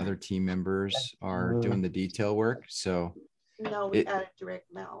other team members are doing the detail work. So No, we added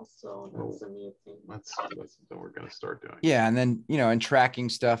direct mail, so that's a new thing. That's what we're going to start doing. yeah, and then and tracking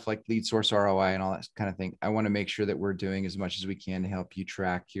stuff like lead source ROI and all that kind of thing. I want to make sure that we're doing as much as we can to help you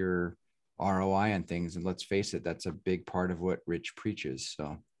track your ROI on things. And let's face it, that's a big part of what Rich preaches.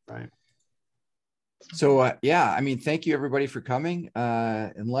 So right. So yeah, I mean, thank you everybody for coming.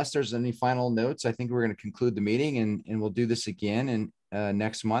 Unless there's any final notes, I think we're going to conclude the meeting, and we'll do this again in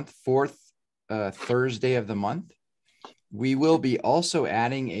next month, fourth Thursday of the month. We will be also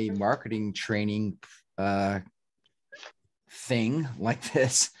adding a marketing training thing like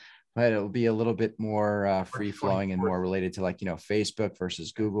this, but it'll be a little bit more free flowing and more related to Facebook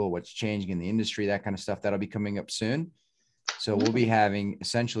versus Google, what's changing in the industry, that kind of stuff. That'll be coming up soon. So we'll be having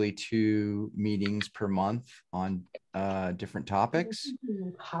essentially 2 meetings per month on different topics.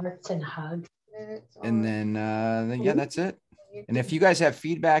 Hearts and hugs. And then yeah, that's it. And if you guys have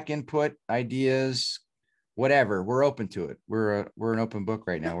feedback, input, ideas, whatever, we're open to it. We're an open book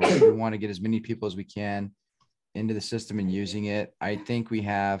right now. We want to get as many people as we can into the system and using it. I think we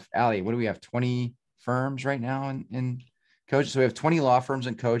have, Allie, what do we have? 20 firms right now in Cogent. So we have 20 law firms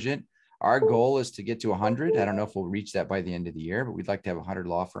in Cogent. Our goal is to get to 100. I don't know if we'll reach that by the end of the year, but we'd like to have 100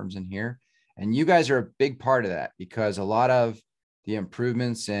 law firms in here. And you guys are a big part of that, because a lot of the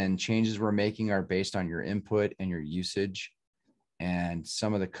improvements and changes we're making are based on your input and your usage, and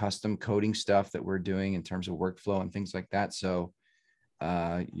some of the custom coding stuff that we're doing in terms of workflow and things like that. So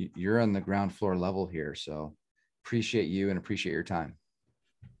you're on the ground floor level here. So appreciate you and appreciate your time.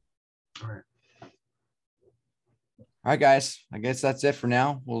 All right. All right, guys. I guess that's it for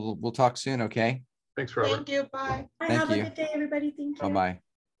now. We'll talk soon. Okay. Thanks, Robert. Thank you. Bye. Thank Have you. a good day, everybody. Thank you. Bye-bye.